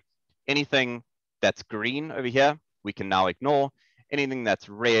 So anything that's green over here, we can now ignore. Anything that's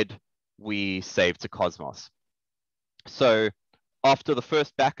red, we save to Cosmos. So after the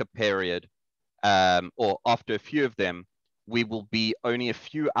first backup period, or after a few of them, we will be only a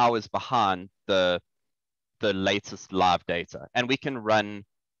few hours behind the latest live data. And we can run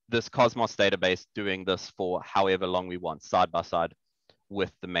this Cosmos database doing this for however long we want, side by side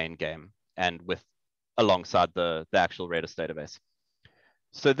with the main game and with alongside the actual Redis database.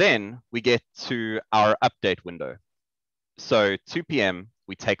 So then we get to our update window. So 2 p.m.,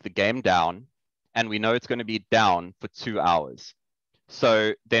 we take the game down, and we know it's going to be down for 2 hours.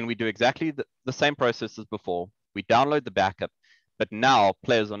 So then we do exactly the same process as before. We download the backup, but now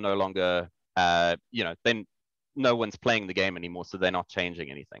players are no longer, then no one's playing the game anymore, so they're not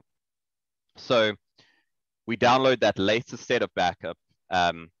changing anything. So we download that latest set of backups.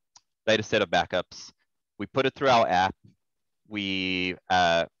 We put it through our app. We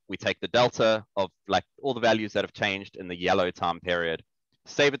take the delta of like all the values that have changed in the yellow time period,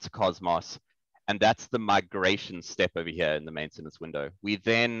 save it to Cosmos, and that's the migration step over here in the maintenance window. We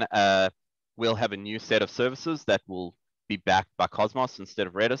then will have a new set of services that will be backed by Cosmos instead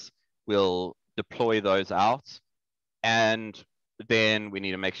of Redis. We'll deploy those out, and then we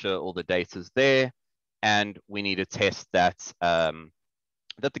need to make sure all the data is there, and we need to test that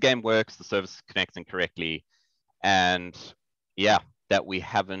that the game works, the service is connecting correctly, and yeah, that we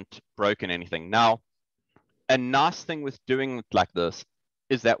haven't broken anything. Now, a nice thing with doing it like this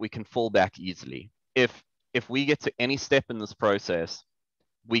is that we can fall back easily. If we get to any step in this process,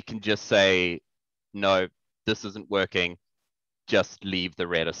 we can just say, no, this isn't working, just leave the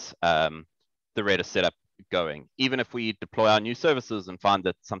Redis setup going. Even if we deploy our new services and find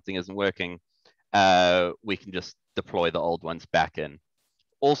that something isn't working, we can just deploy the old ones back in.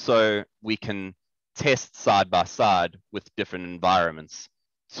 Also, we can test side by side with different environments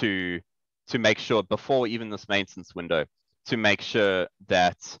to make sure before even this maintenance window, to make sure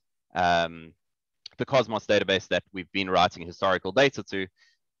that the Cosmos database that we've been writing historical data to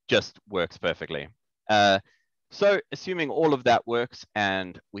just works perfectly. So assuming all of that works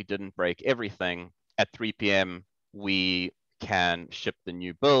and we didn't break everything, at 3 p.m. we can ship the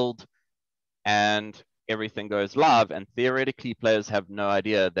new build and everything goes live, and theoretically players have no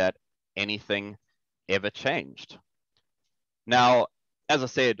idea that anything ever changed. Now, as I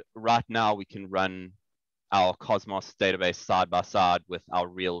said, right now we can run our Cosmos database side by side with our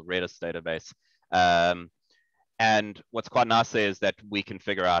real Redis database. And what's quite nice there is that we can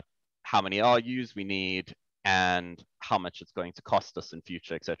figure out how many RUs we need and how much it's going to cost us in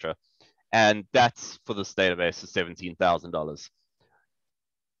future, etc. And that's for this database is $17,000,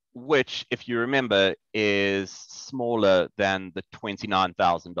 which, if you remember, is smaller than the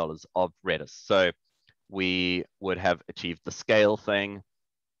 $29,000 of Redis. So we would have achieved the scale thing,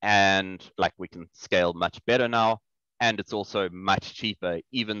 and like we can scale much better now, and it's also much cheaper,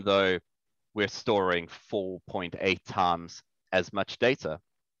 even though we're storing 4.8 times as much data.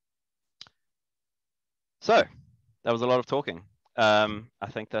 So that was a lot of talking. I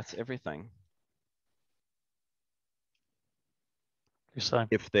think that's everything. So,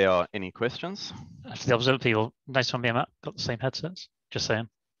 if there are any questions. Actually, the opposite people, nice one being Matt, got the same headsets. Just saying.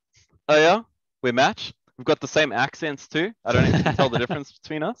 Oh yeah, we match. We've got the same accents too. I don't know if you can tell the difference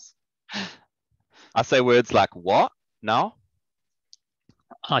between us. I say words like what now.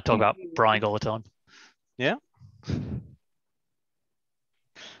 I talk about Brian all the time. Yeah.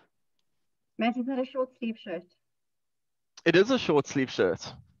 Matt, is that a short sleeve shirt? It is a short sleeve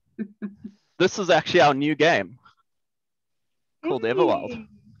shirt. This is actually our new game called Everwild.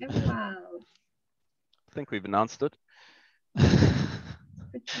 Everwild. I think we've announced it.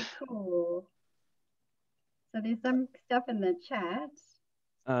 Pretty cool. So there's some stuff in the chat.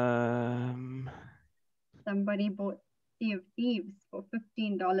 Somebody bought Sea of Thieves for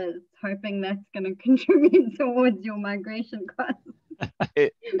 $15, hoping that's going to contribute towards your migration costs.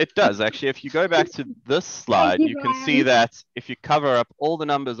 It does actually. If you go back to this slide, you can see that if you cover up all the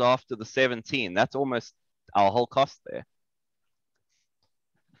numbers after the 17, that's almost our whole cost there.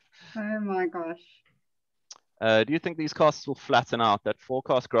 Oh my gosh. Do you think these costs will flatten out? That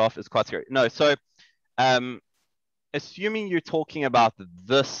forecast graph is quite scary. No, so assuming you're talking about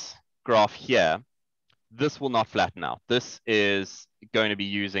this graph here, this will not flatten out. This is going to be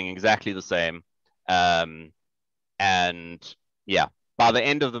using exactly the same. And yeah, by the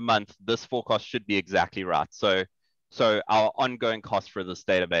end of the month, this forecast should be exactly right. So our ongoing cost for this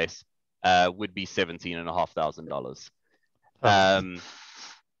database would be $17,500.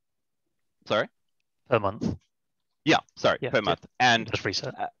 Sorry? Per month. Yeah, sorry, per month. And just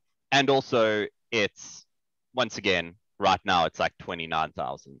reset. And also it's, once again, right now it's like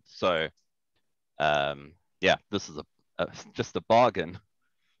 29,000. So yeah, this is just a bargain.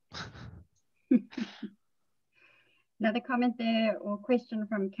 Another comment there or question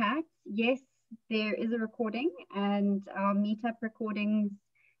from Kat. Yes, there is a recording, and our meetup recordings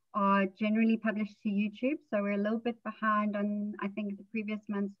are generally published to YouTube. So we're a little bit behind on, I think, the previous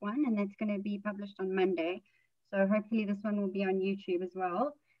month's one, and that's going to be published on Monday. So hopefully this one will be on YouTube as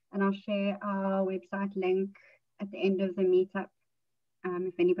well. And I'll share our website link at the end of the meetup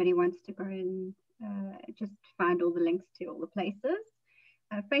if anybody wants to go and just find all the links to all the places.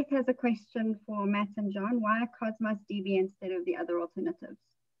 Faith has a question for Matt and John. Why Cosmos DB instead of the other alternatives?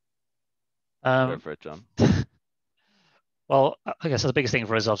 Go for it, John. Well, I guess the biggest thing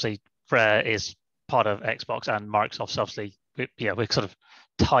for us, obviously, Rare is part of Xbox and Microsoft's obviously, we're sort of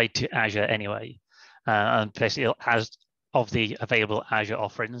tied to Azure anyway. And basically, as of the available Azure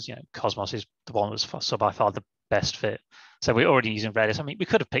offerings, Cosmos is the one that was so by far the best fit. So we're already using Redis. I mean, we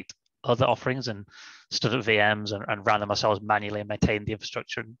could have picked other offerings and stood up VMs and ran them ourselves manually and maintained the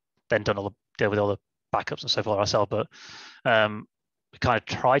infrastructure and then deal with all the backups and so forth ourselves. But we kind of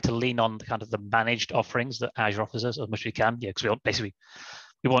try to lean on the kind of the managed offerings that Azure offers us as much as we can. Because we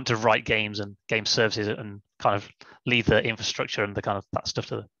want to write games and game services and kind of leave the infrastructure and the kind of that stuff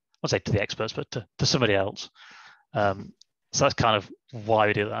to the experts, but to somebody else. So that's kind of why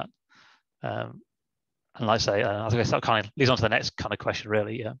we do that. And like I say, I guess that kind of leads on to the next kind of question,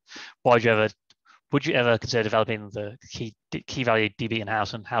 really. Would you ever consider developing the key value DB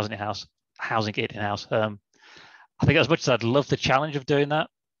in-house and housing it in-house? I think as much as I'd love the challenge of doing that,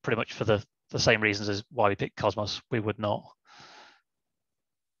 pretty much for the same reasons as why we picked Cosmos, we would not.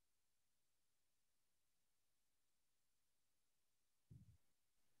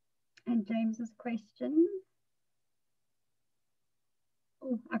 And James's question.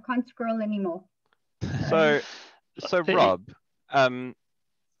 Oh, I can't scroll anymore. So Rob,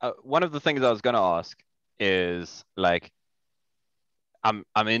 one of the things I was going to ask is, like, I'm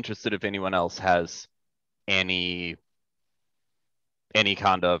interested if anyone else has any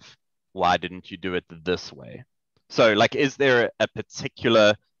kind of why didn't you do it this way? So, like, is there a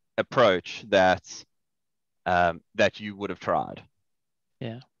particular approach that you would have tried?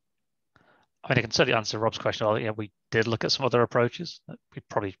 Yeah. I mean, I can certainly answer Rob's question. We did look at some other approaches that we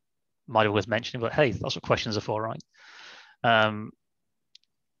probably might have worth mentioning, but hey, that's what questions are for, right?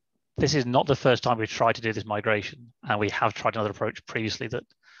 This is not the first time we've tried to do this migration, and we have tried another approach previously that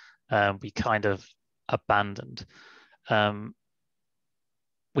we kind of abandoned.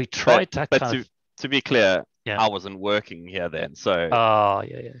 We tried to be clear, yeah. I wasn't working here then, so. Oh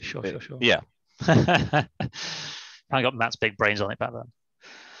yeah, sure. Yeah. I got Matt's big brains on it back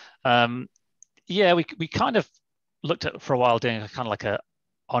then. We kind of looked at for a while doing kind of like a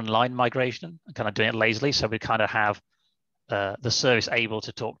online migration and kind of doing it lazily. So we kind of have the service able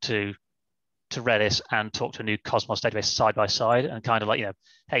to talk to Redis and talk to a new Cosmos database side by side, and kind of like,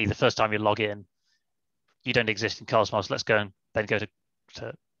 hey, the first time you log in, you don't exist in Cosmos. Let's go and then go to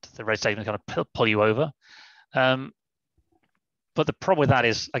the Redis database and kind of pull you over. But the problem with that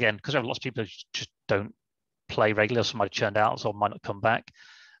is, again, because we have lots of people who just don't play regularly, or somebody churned out, or might not come back.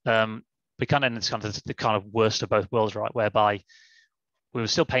 We kind of end in the kind of worst of both worlds, right? Whereby we were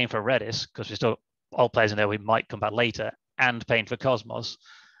still paying for Redis because we're still old players in there. We might come back later, and paying for Cosmos.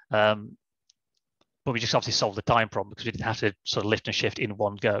 But we just obviously solved the time problem because we didn't have to sort of lift and shift in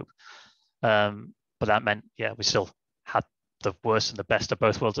one go. But that meant, we still had the worst and the best of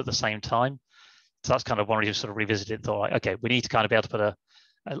both worlds at the same time. So that's kind of one reason we sort of revisited, thought, like, okay, we need to kind of be able to put a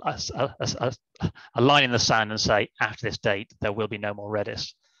line in the sand and say, after this date, there will be no more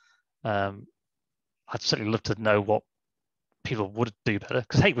Redis. I'd certainly love to know what people would do better,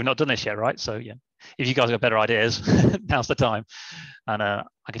 because hey, we've not done this yet, right? So yeah, if you guys got better ideas, now's the time. And I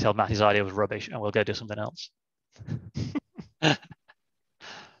can tell Matthew's idea was rubbish, and we'll go do something else.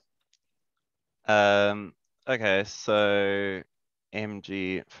 Okay, so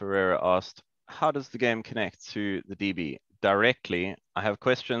MG Ferreira asked, how does the game connect to the DB directly? I have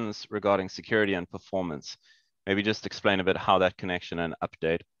questions regarding security and performance. Maybe just explain a bit how that connection and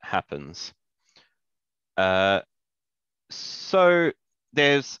update happens. So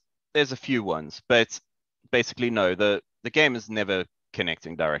there's a few ones, but basically no, the game is never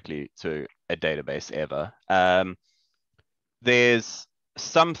connecting directly to a database ever. There's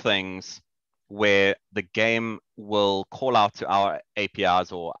some things where the game will call out to our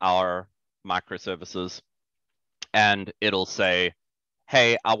APIs or our microservices, and it'll say,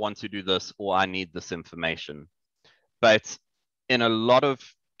 hey, I want to do this, or I need this information. But in a lot of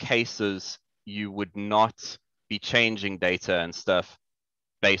cases, you would not be changing data and stuff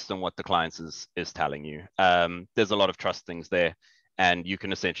based on what the client is telling you. There's a lot of trust things there. and you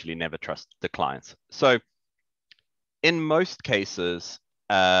can essentially never trust the clients. So in most cases,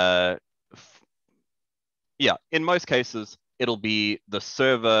 in most cases, it'll be the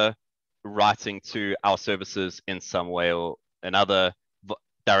server writing to our services in some way or another,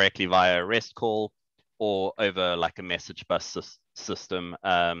 directly via a REST call or over like a message bus system.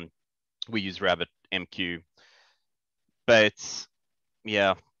 We use RabbitMQ. But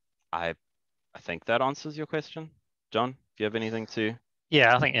yeah, I think that answers your question. John, do you have anything to?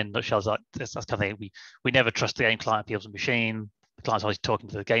 Yeah, I think in nutshells, that's kind of thing. We never trust the game client, people's machine. The client's always talking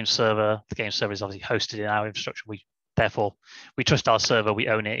to the game server. The game server is obviously hosted in our infrastructure. Therefore, we trust our server. We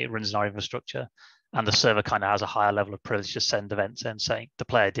own it. It runs in our infrastructure, and the server kind of has a higher level of privilege to send events in saying the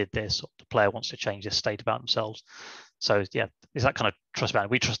player did this, or the player wants to change this state about themselves. So yeah, is that kind of trust bound?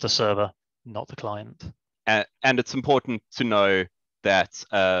 We trust the server, not the client. And it's important to know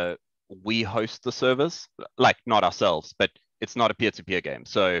that we host the servers, like not ourselves, but it's not a peer-to-peer game.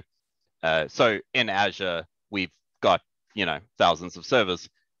 So in Azure, we've got, thousands of servers,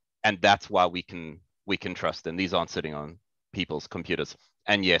 and that's why we can trust them. These aren't sitting on people's computers.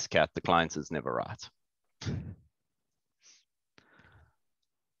 And yes, Kat, the client is never right.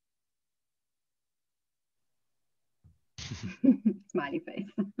 Smiley face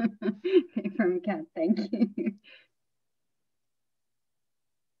from Kat. Thank you.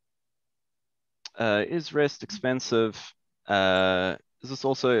 Is REST expensive? Is this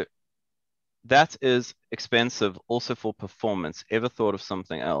also, that is expensive also for performance. Ever thought of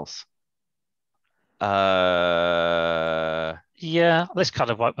something else? Yeah, this kind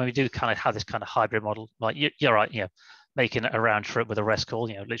of when we do kind of have this kind of hybrid model, like you're right, making a round trip with a REST call,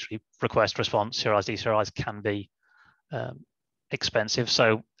 literally request response, serialize, deserialize can be expensive.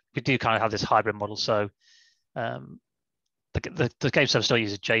 So we do kind of have this hybrid model. So the game server still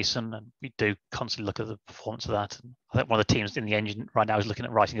uses JSON, and we do constantly look at the performance of that. And I think one of the teams in the engine right now is looking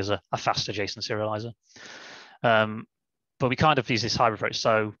at writing as a faster JSON serializer. But we kind of use this hybrid approach.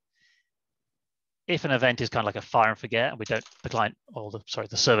 So if an event is kind of like a fire and forget, and the client or the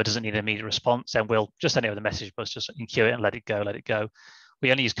server doesn't need an immediate response, then we'll just send it with a message bus, just enqueue it and let it go.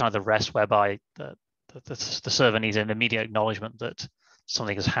 We only use kind of the REST, whereby the server needs an immediate acknowledgement that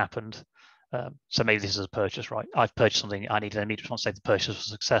something has happened. So maybe this is a purchase, right? I've purchased something, I need an immediate response to say the purchase was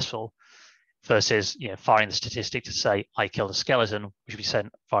successful, versus firing the statistic to say I killed a skeleton, which will be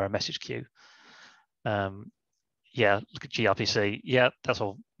sent via a message queue. Yeah, look at gRPC. Yeah, that's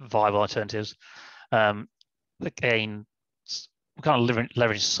all viable alternatives. Again, we're kind of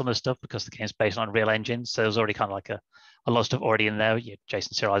leveraging some of the stuff because the game's based on real engines. So there's already kind of like a lot of stuff already in there.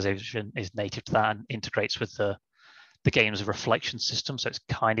 JSON serialization is native to that and integrates with the game's reflection system. So it's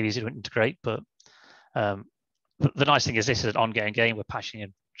kind of easy to integrate. But the nice thing is this is an ongoing game. We're patching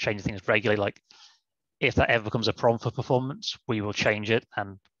and changing things regularly. Like if that ever becomes a problem for performance, we will change it.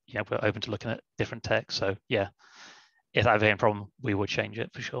 And we're open to looking at different tech. So yeah, if that ever became a problem, we would change it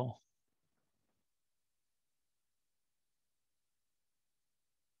for sure.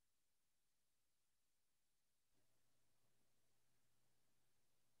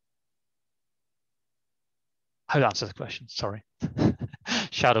 I hope that answers the question. Sorry.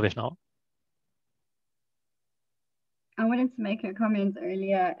 Shadow, if not. I wanted to make a comment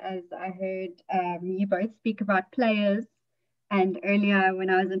earlier as I heard you both speak about players. And earlier when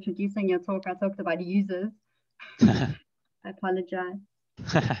I was introducing your talk, I talked about users. I apologize.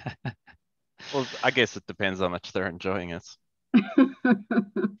 Well, I guess it depends how much they're enjoying it.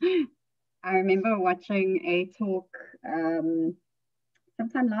 I remember watching a talk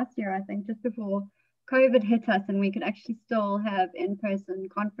sometime last year, I think, just before COVID hit us and we could actually still have in-person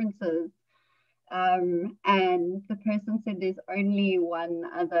conferences. And the person said there's only one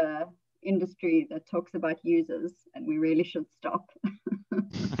other industry that talks about users and we really should stop.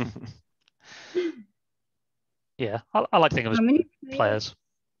 Yeah, I like to think of it as players.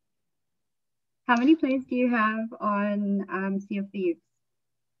 How many players do you have on Sea of Thieves?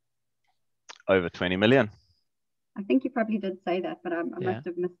 Over 20 million. I think you probably did say that, but I must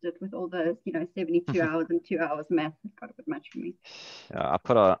have missed it with all those, 72 hours and 2 hours math. It got a bit much for me. Yeah, I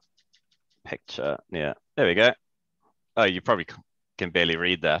put a picture. Yeah, there we go. Oh, you probably can barely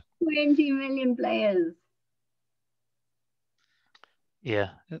read that. 20 million players.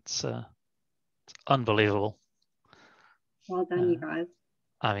 Yeah, it's unbelievable. Well done, you guys.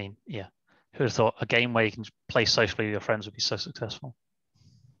 I mean, yeah. Who would have thought a game where you can play socially with your friends would be so successful?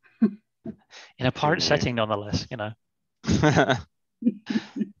 In a pirate setting, nonetheless,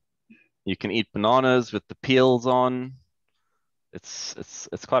 You can eat bananas with the peels on. It's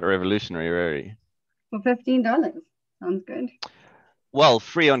quite revolutionary, really. For $15, sounds good. Well,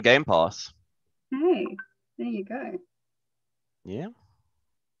 free on Game Pass. Hey, there you go. Yeah.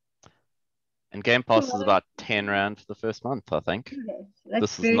 And Game Pass is about 10 Rand for the first month, I think.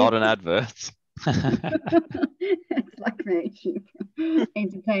 This is not an advert. It's like very cheap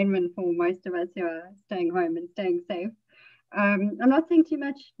entertainment for most of us who are staying home and staying safe. I'm not seeing too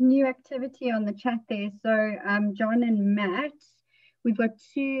much new activity on the chat there. So John and Matt, we've got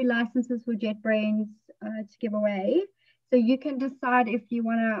 2 licenses for JetBrains to give away. So you can decide if you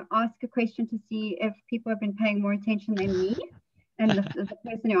want to ask a question to see if people have been paying more attention than me. And the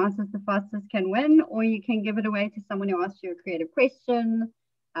person who answers the fastest can win, or you can give it away to someone who asks you a creative question.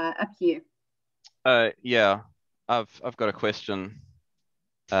 Up to you. Yeah, I've got a question.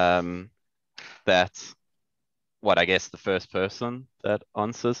 That's what I guess the first person that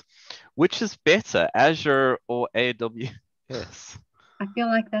answers. Which is better, Azure or AWS? I feel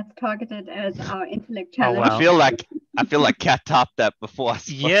like that's targeted as our intellect Oh, challenge. wow. I feel like Kat topped that before.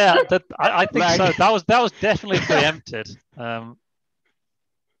 Yeah, I think Like- so. That was definitely preempted.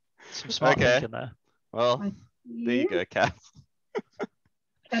 Some smart thinking there. Well, there you go, Kat.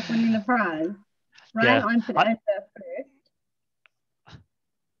 That's winning the prize. Ryan answered Azure first.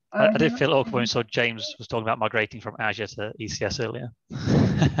 I did feel awkward when we saw James was talking about migrating from Azure to ECS earlier.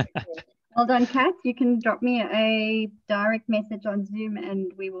 Well done, Kat. You can drop me a direct message on Zoom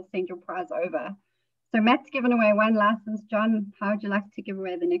and we will send your prize over. So Matt's given away 1 license. John, how would you like to give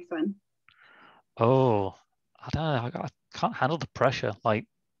away the next one? Oh, I don't know. I can't handle the pressure. Like,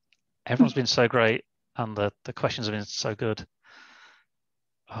 everyone's been so great and the questions have been so good.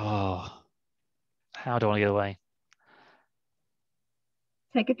 Oh, how do I want to get away?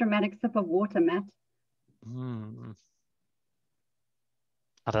 Take a dramatic sip of water, Matt.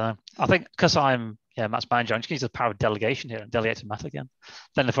 I don't know. I think because I'm Matt's manager, I'm just going to use the power of delegation here and delegate to Matt again.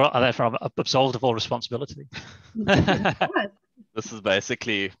 Then therefore I'm absolved of all responsibility. This is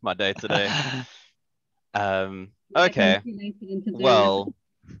basically my day today. Okay. Well,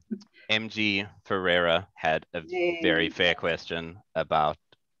 MG Ferreira had a very fair question about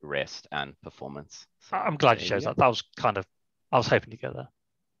rest and performance. So I'm glad you chose that. That was I was hoping to go there.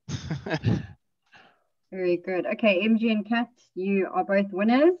 Very good. Okay, MG and Kat, you are both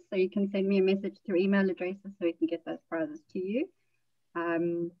winners. So you can send me a message through email addresses so we can get those prizes to you.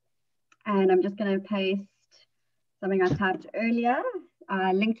 And I'm just going to paste something I typed earlier.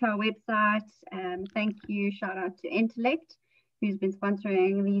 Link to our website. Thank you. Shout out to Entelect, who's been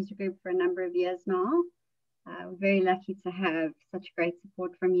sponsoring the user group for a number of years now. We're very lucky to have such great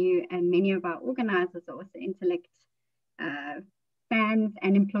support from you, and many of our organizers are also Entelect fans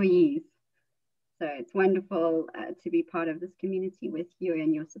and employees. So it's wonderful to be part of this community with you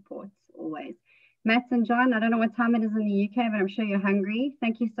and your support always. Matt and John, I don't know what time it is in the UK, but I'm sure you're hungry.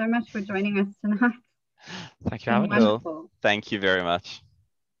 Thank you so much for joining us tonight. Thank you, Alan. Thank you very much.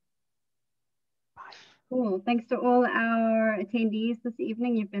 Cool. Thanks to all our attendees this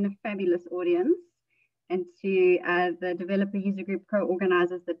evening. You've been a fabulous audience. And to the developer user group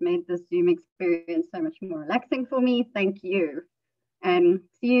co-organizers that made this Zoom experience so much more relaxing for me, thank you. And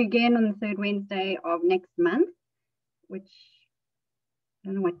see you again on the 3rd Wednesday of next month, which I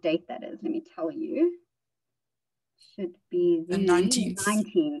don't know what date that is. Let me tell you. Should be the 19th.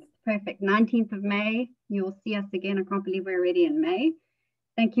 19th. Perfect. 19th of May. You'll see us again. I can't believe we're already in May.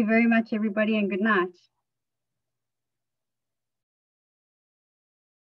 Thank you very much, everybody, and good night.